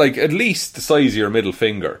talking like at least the size of your middle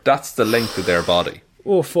finger. That's the length of their body.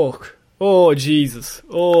 Oh, fuck. Oh, Jesus.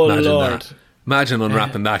 Oh, Imagine Lord. That. Imagine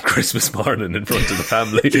unwrapping that Christmas morning in front of the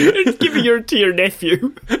family. Giving it to your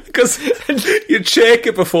nephew. Because you'd shake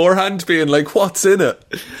it beforehand, being like, what's in it?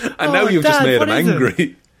 And now you've just made him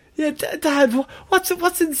angry. Yeah, Dad,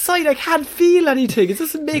 what's inside? I can't feel anything.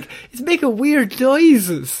 It's making weird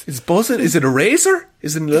noises. It's buzzing. Is it a razor?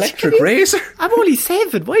 Is it an electric razor? I'm only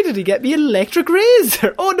 7. Why did he get me an electric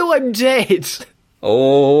razor? Oh no, I'm dead.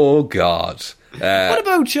 Oh God. What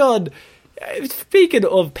about, John? Speaking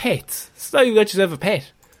of pets, so now you got yourself a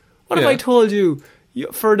pet. What if I told you,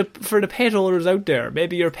 for the pet owners out there,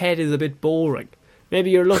 maybe your pet is a bit boring. Maybe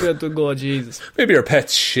you're looking at them going, Jesus. Maybe your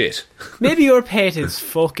pet's shit. Maybe your pet is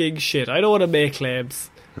fucking shit. I don't want to make claims.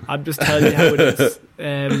 I'm just telling you how it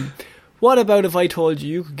is. What about if I told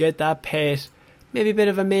you could get that pet maybe a bit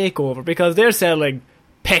of a makeover? Because they're selling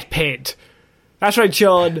pet paint. That's right,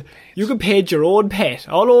 Sean. You can paint your own pet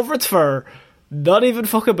all over its fur. Not even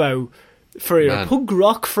fuck about. For your punk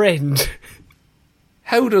rock friend.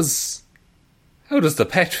 How does the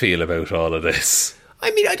pet feel about all of this?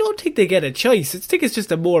 I mean, I don't think they get a choice. I think it's just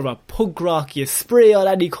more of a punk rock. You spray on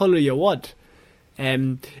any colour you want.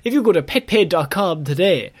 If you go to petpaint.com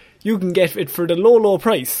today, you can get it for the low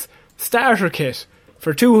price. Starter kit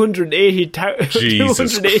for $280.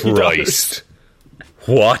 Jesus Christ.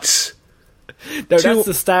 What? Now that's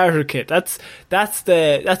the starter kit. That's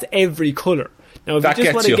every colour. Now if that you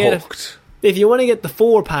just gets want to hooked. If you want to get the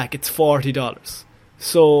 4-pack, it's $40.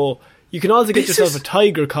 So you can also get yourself a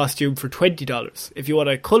tiger costume for $20 if you want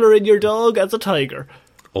to colour in your dog as a tiger.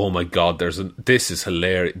 Oh my God, this is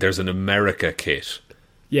hilarious. There's an America kit.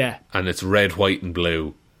 Yeah. And it's red, white and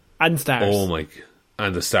blue. And stars. Oh my...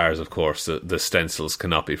 And the stars, of course. The stencils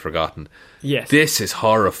cannot be forgotten. Yes. This is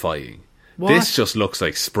horrifying. What? This just looks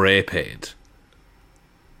like spray paint.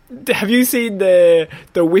 Have you seen the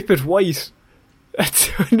Whip It White that's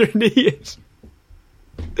underneath it?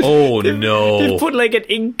 Oh no. They've put like an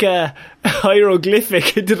Inca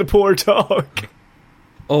hieroglyphic into the poor dog.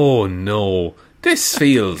 Oh no. This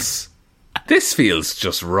feels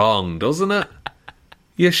just wrong, doesn't it?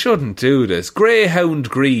 You shouldn't do this. Greyhound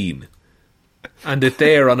green. And it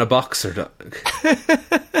there on a boxer dog.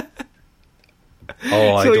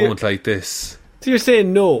 Oh, I don't like this. So you're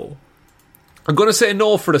saying no? I'm going to say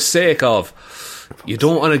no for the sake of you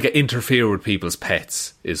don't want to interfere with people's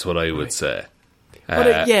pets, is what I would say.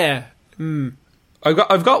 But yeah.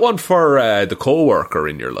 I've got one for the co-worker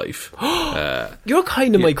in your life. You're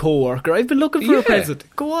kind of my co-worker. I've been looking for a present.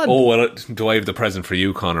 Go on. Oh, well, do I have the present for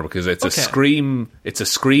you, Connor? Because it's a scream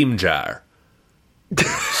jar.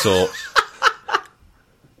 So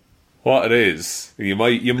what it is, you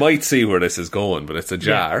might see where this is going, but it's a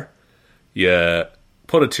jar. You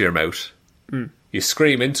put it to your mouth. You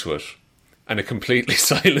scream into it, and it completely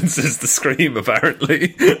silences the scream,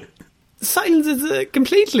 apparently. Silences it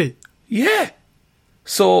completely? Yeah.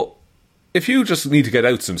 So, if you just need to get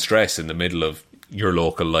out some stress in the middle of your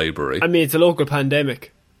local library... I mean, it's a local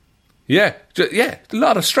pandemic. Yeah, a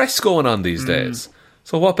lot of stress going on these days.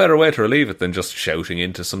 So what better way to relieve it than just shouting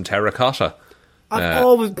into some terracotta? I've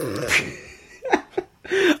always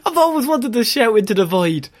wanted to shout into the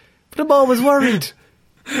void, but I'm always worried.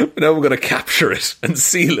 Now we're going to capture it and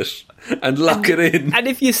seal it and lock it in. And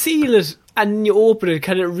if you seal it and you open it,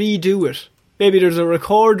 can it redo it? maybe there's a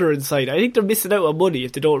recorder inside. I think they're missing out on money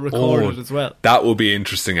if they don't record it as well. That would be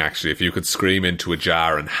interesting, actually, if you could scream into a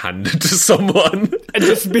jar and hand it to someone. And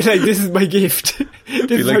just be like, this is my gift. This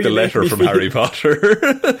be like the letter from Harry Potter.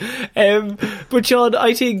 But Sean,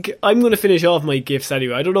 I think I'm going to finish off my gifts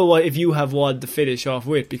anyway. I don't know if you have one to finish off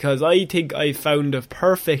with, because I think I found a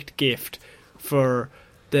perfect gift for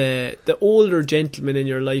the older gentleman in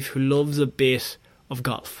your life who loves a bit of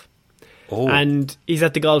golf. Oh. And he's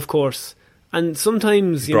at the golf course, and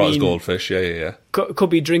sometimes he brought his goldfish. Yeah. Could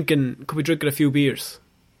be drinking a few beers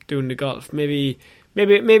doing the golf. Maybe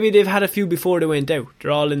they've had a few before they went out.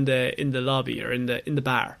 They're all in the lobby or in the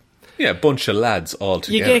bar. Yeah, a bunch of lads all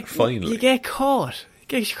together. Finally, you get caught.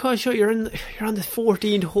 Sure, you're on the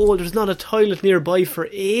 14th hole. There's not a toilet nearby for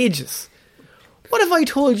ages. What if I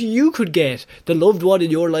told you could get the loved one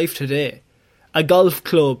in your life today, a golf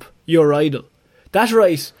club, your idol? That's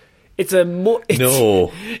right. It's a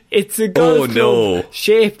golf club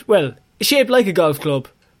shaped like a golf club,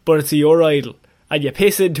 but it's your idol, and you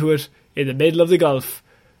piss into it in the middle of the golf.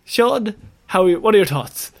 Sean, what are your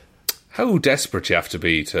thoughts? How desperate you have to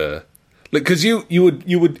be to, like, because you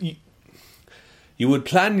would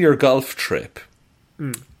plan your golf trip.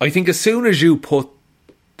 I think as soon as you put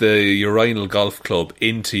the urinal golf club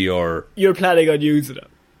into you're planning on using it.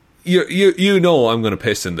 You know I'm going to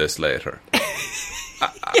piss in this later.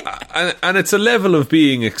 And it's a level of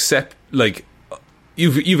being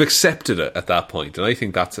you've accepted it at that point, and I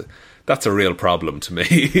think that's a real problem to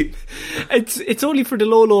me. It's only for the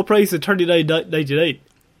low price of $39.99.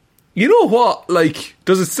 You know what? Like,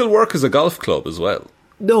 does it still work as a golf club as well?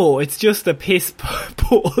 No, it's just a piss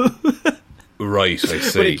pole. Right, I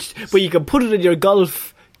see. But you can put it in your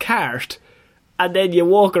golf cart, and then you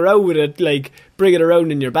walk around with it, like, bring it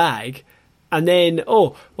around in your bag. And then,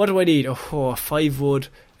 what do I need? A 5-wood,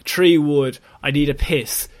 a 3-wood, I need a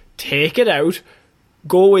piss. Take it out,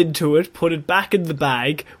 go into it, put it back in the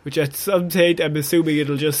bag, which at some point I'm assuming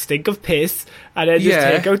it'll just stink of piss, and then just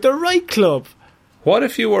take out the right club. What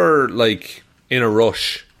if you were, like, in a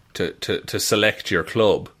rush to select your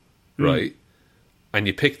club, right? And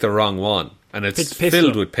you pick the wrong one, and it's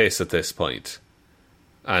filled with piss at this point.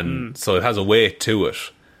 And so it has a weight to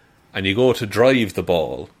it. And you go to drive the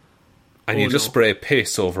ball, and you just spray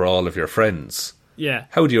piss over all of your friends. Yeah.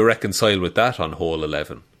 How do you reconcile with that on hole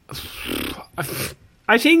 11?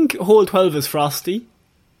 I think hole 12 is frosty.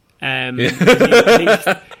 I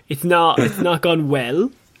think it's not gone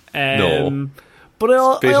well. No. But I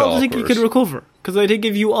also think you can recover. Because I think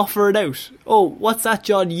if you offer it out, what's that,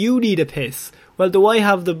 John? You need a piss. Well, do I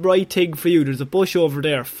have the right thing for you? There's a bush over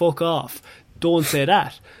there. Fuck off. Don't say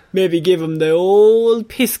that. Maybe give him the old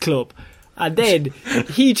piss club. And then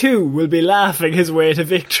he too will be laughing his way to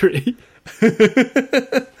victory.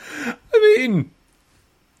 I mean,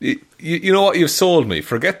 you know what? You've sold me.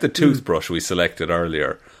 Forget the toothbrush we selected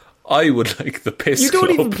earlier. I would like the piss club. You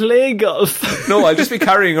don't even play golf. No, I'll just be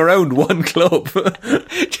carrying around one club.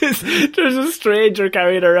 There's a stranger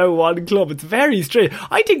carrying around one club. It's very strange.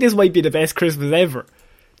 I think this might be the best Christmas ever.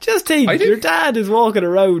 Just think, your dad is walking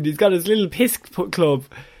around. He's got his little piss club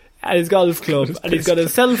and his golf club, and he's got a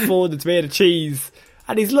cell phone that's made of cheese,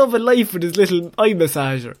 and he's loving life with his little eye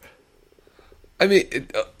massager. I mean,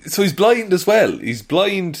 so he's blind as well. He's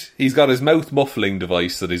blind. He's got his mouth muffling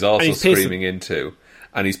device that he's also screaming into,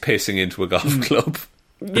 and he's pissing into a golf club.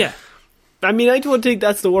 Yeah. I mean, I don't think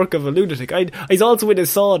that's the work of a lunatic. He's also in his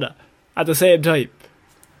sauna at the same time.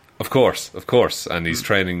 Of course. And he's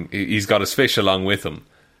training. He's got his fish along with him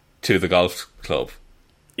to the golf club.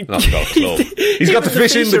 Not the golf club. He's got the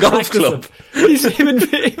fish in the golf club.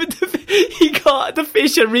 He got the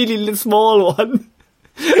fish, a really small one,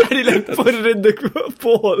 and he put it in the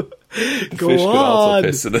bowl. Go fish on. Could also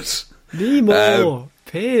piss in it. Nemo,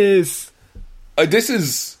 piss. This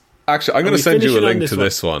is actually. I'm going to send you a link to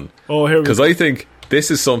this one. Oh, here we go. Because I think this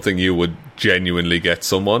is something you would genuinely get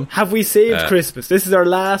someone. Have we saved Christmas? This is our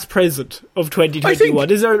last present of 2021.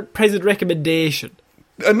 This is our present recommendation.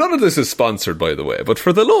 None of this is sponsored, by the way, but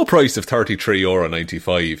for the low price of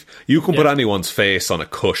 €33.95, you can put anyone's face on a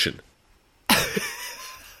cushion.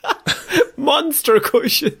 Monster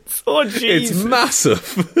cushions. Oh, jeez. It's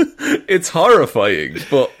massive. It's horrifying,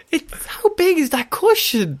 but how big is that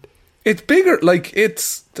cushion? It's bigger. Like,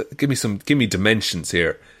 it's give me dimensions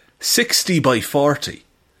here. 60 by 40.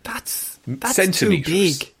 That's centimeters. Too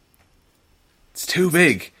big. It's too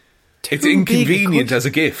big. It's inconvenient as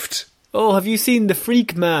a gift. Oh, have you seen the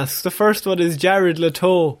Freak masks? The first one is Jared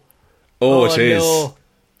Leto. Oh, it is. No.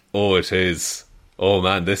 Oh, it is. Oh,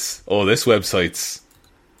 man, this website's...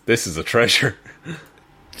 This is a treasure.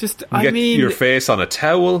 Just, you get your face on a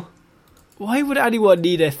towel. Why would anyone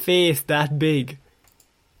need a face that big?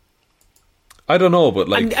 I don't know, but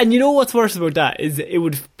like... And you know what's worse about that is it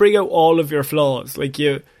would bring out all of your flaws. Like,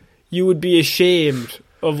 you would be ashamed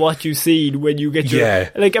of what you see when you get your... Yeah.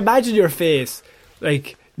 Like, imagine your face,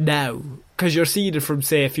 like, now, because you're seeing it from,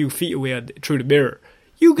 say, a few feet away through the mirror.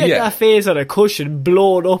 You get that face on a cushion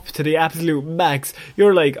blown up to the absolute max.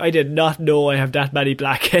 You're like, I did not know I have that many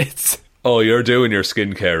blackheads. Oh, you're doing your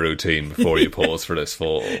skincare routine before you pose for this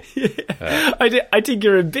photo. Yeah. I think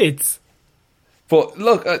you're in bits. But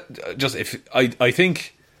look, I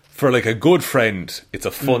think for like a good friend, it's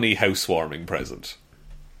a funny housewarming present.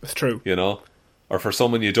 It's true. You know? Or for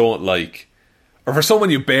someone you don't like, or for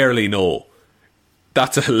someone you barely know.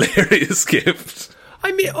 That's a hilarious gift.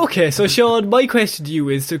 I mean, okay, so Sean, my question to you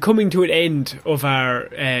is, so coming to an end of our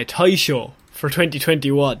Thai show for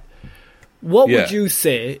 2021, what would you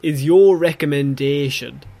say is your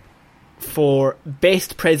recommendation for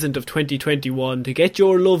best present of 2021 to get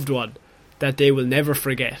your loved one that they will never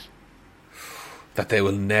forget? That they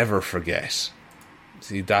will never forget.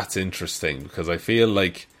 See, that's interesting, because I feel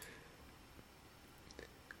like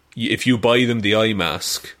if you buy them the eye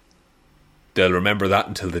mask, they'll remember that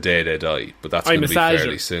until the day they die, but that's going to be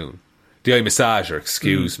fairly soon. The eye massager,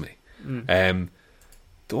 excuse me. The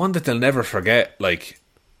one that they'll never forget, like,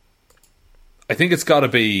 I think it's got to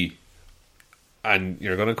be, and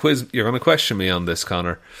you're going to question me on this,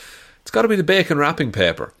 Connor. It's got to be the bacon wrapping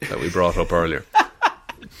paper that we brought up earlier.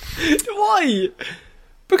 Why?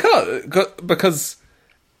 Because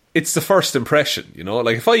it's the first impression, you know.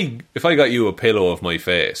 Like if I got you a pillow of my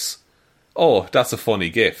face, oh, that's a funny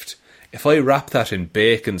gift. If I wrap that in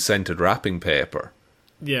bacon-scented wrapping paper...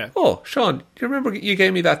 Yeah. Oh, Sean, do you remember you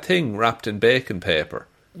gave me that thing wrapped in bacon paper?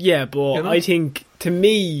 Yeah, but you know? I think, to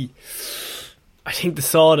me, the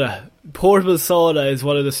soda, portable soda is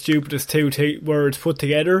one of the stupidest two words put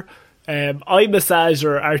together. Eye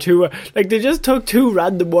massager are two... Like, they just took two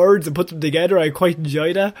random words and put them together. I quite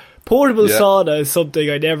enjoy that. Portable soda is something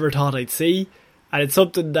I never thought I'd see. And it's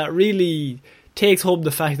something that really takes home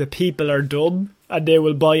the fact that people are dumb and they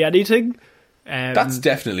will buy anything. That's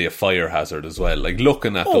definitely a fire hazard as well. Like,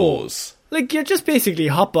 looking at those. Like, you're just basically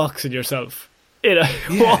hotboxing yourself, you know,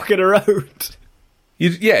 walking around.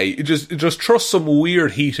 You just trust some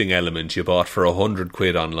weird heating element you bought for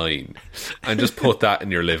 £100 online and just put that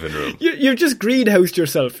in your living room. You've just greenhoused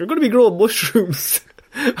yourself. You're going to be growing mushrooms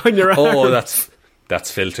on your arm. Oh,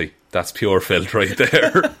 that's filthy. That's pure filth right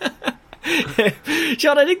there.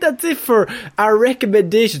 Sean, I think that's it for our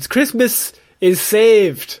recommendations. Christmas is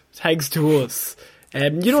saved thanks to us. You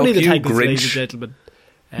don't need to thank us, ladies and gentlemen.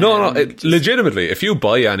 No, legitimately, if you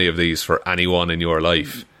buy any of these for anyone in your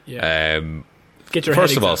life, get your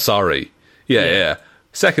first of all, sorry. Yeah.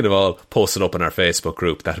 Second of all, post it up in our Facebook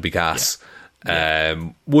group. That'd be gas.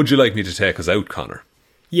 Would you like me to take us out, Connor?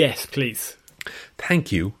 Yes, please.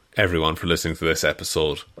 Thank you, everyone, for listening to this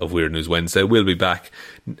episode of Weird News Wednesday. We'll be back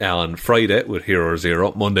on Friday with Hero or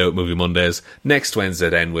Zero, Monday with Movie Mondays, next Wednesday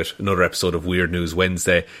then with another episode of Weird News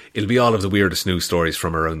Wednesday. It'll be all of the weirdest news stories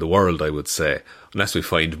from around the world, I would say, unless we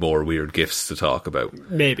find more weird gifts to talk about.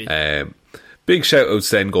 Maybe. Big shout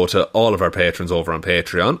outs then go to all of our patrons over on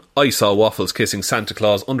Patreon. I saw Waffles kissing Santa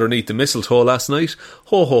Claus underneath the mistletoe last night.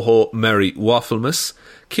 Ho ho ho, Merry Wafflemas.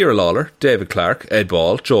 Ciara Lawler, David Clark, Ed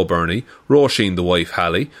Ball, Joe Burney, Roisin the wife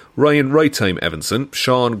Hallie, Ryan Right Time Evanson,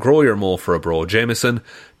 Sean Grow Your Mo for a Bro Jameson,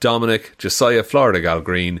 Dominic, Josiah Florida Gal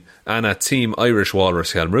Green, Anna Team Irish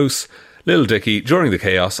Walrus Helmroos, Lil Dicky, During the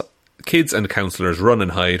Chaos, Kids and Counsellors Run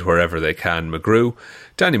and Hide Wherever They Can, McGrew,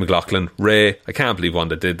 Danny McLaughlin, Ray, I Can't Believe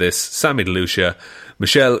Wanda Did This, Sammy DeLucia,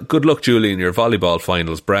 Michelle, Good Luck Julie in Your Volleyball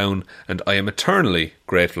Finals, Brown, and I am eternally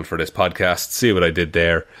grateful for this podcast. See what I did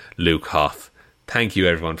there, Luke Hoth. Thank you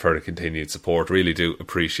everyone for the continued support, really do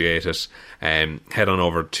appreciate it. Head on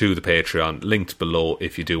over to the Patreon, linked below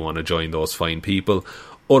if you do want to join those fine people.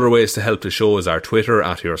 Other ways to help the show is our Twitter,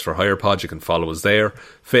 @HeroesForHirePod, you can follow us there.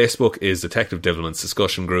 Facebook is Detective Divilment's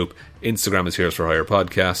discussion group, Instagram is Heroes for Hire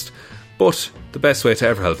Podcast. But the best way to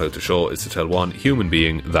ever help out the show is to tell one human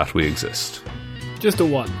being that we exist. Just a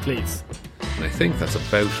one, please. And I think that's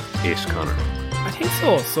about it, Connor. I think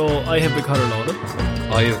so. So I have been Connor Lawler.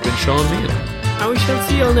 I have been Sean Meehan. And we shall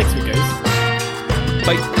see you all next week, guys.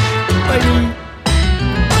 Bye. Bye.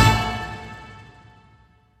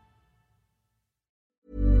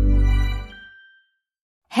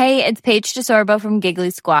 Hey, it's Paige DeSorbo from Giggly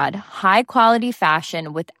Squad. High quality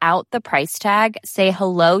fashion without the price tag. Say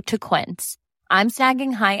hello to Quince. I'm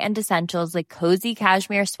snagging high-end essentials like cozy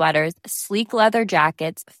cashmere sweaters, sleek leather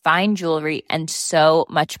jackets, fine jewelry, and so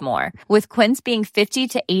much more. With Quince being 50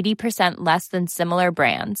 to 80% less than similar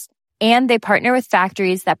brands. And they partner with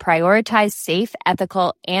factories that prioritize safe,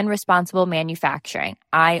 ethical, and responsible manufacturing.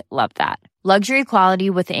 I love that. Luxury quality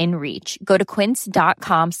within reach. Go to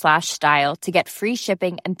quince.com/style to get free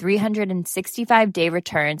shipping and 365-day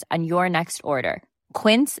returns on your next order.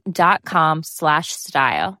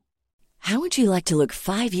 Quince.com/style. How would you like to look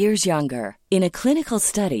 5 years younger? In a clinical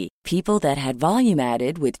study, people that had volume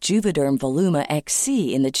added with Juvederm Voluma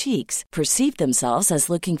XC in the cheeks perceived themselves as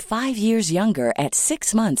looking 5 years younger at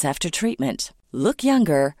 6 months after treatment. Look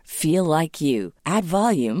younger, feel like you. Add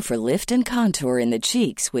volume for lift and contour in the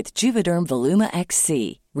cheeks with Juvederm Voluma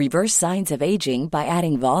XC. Reverse signs of aging by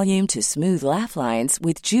adding volume to smooth laugh lines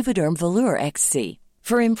with Juvederm Volure XC.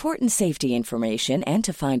 For important safety information and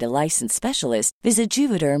to find a licensed specialist, visit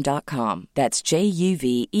Juvederm.com. That's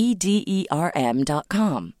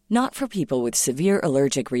JUVEDERM.com. Not for people with severe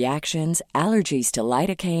allergic reactions, allergies to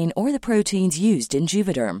lidocaine, or the proteins used in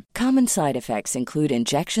Juvederm. Common side effects include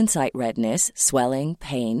injection site redness, swelling,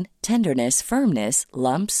 pain, tenderness, firmness,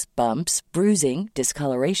 lumps, bumps, bruising,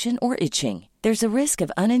 discoloration, or itching. There's a risk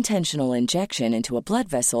of unintentional injection into a blood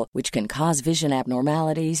vessel, which can cause vision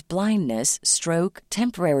abnormalities, blindness, stroke,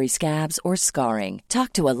 temporary scabs, or scarring.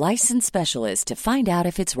 Talk to a licensed specialist to find out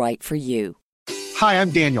if it's right for you. Hi,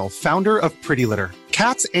 I'm Daniel, founder of Pretty Litter.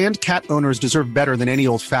 Cats and cat owners deserve better than any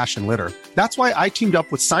old-fashioned litter. That's why I teamed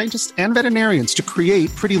up with scientists and veterinarians to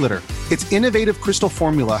create Pretty Litter. Its innovative crystal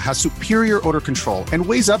formula has superior odor control and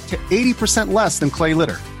weighs up to 80% less than clay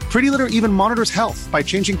litter. Pretty Litter even monitors health by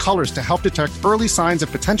changing colors to help detect early signs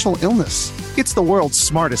of potential illness. It's the world's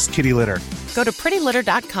smartest kitty litter. Go to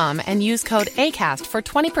prettylitter.com and use code ACAST for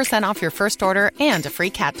 20% off your first order and a free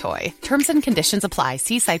cat toy. Terms and conditions apply.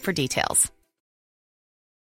 See site for details.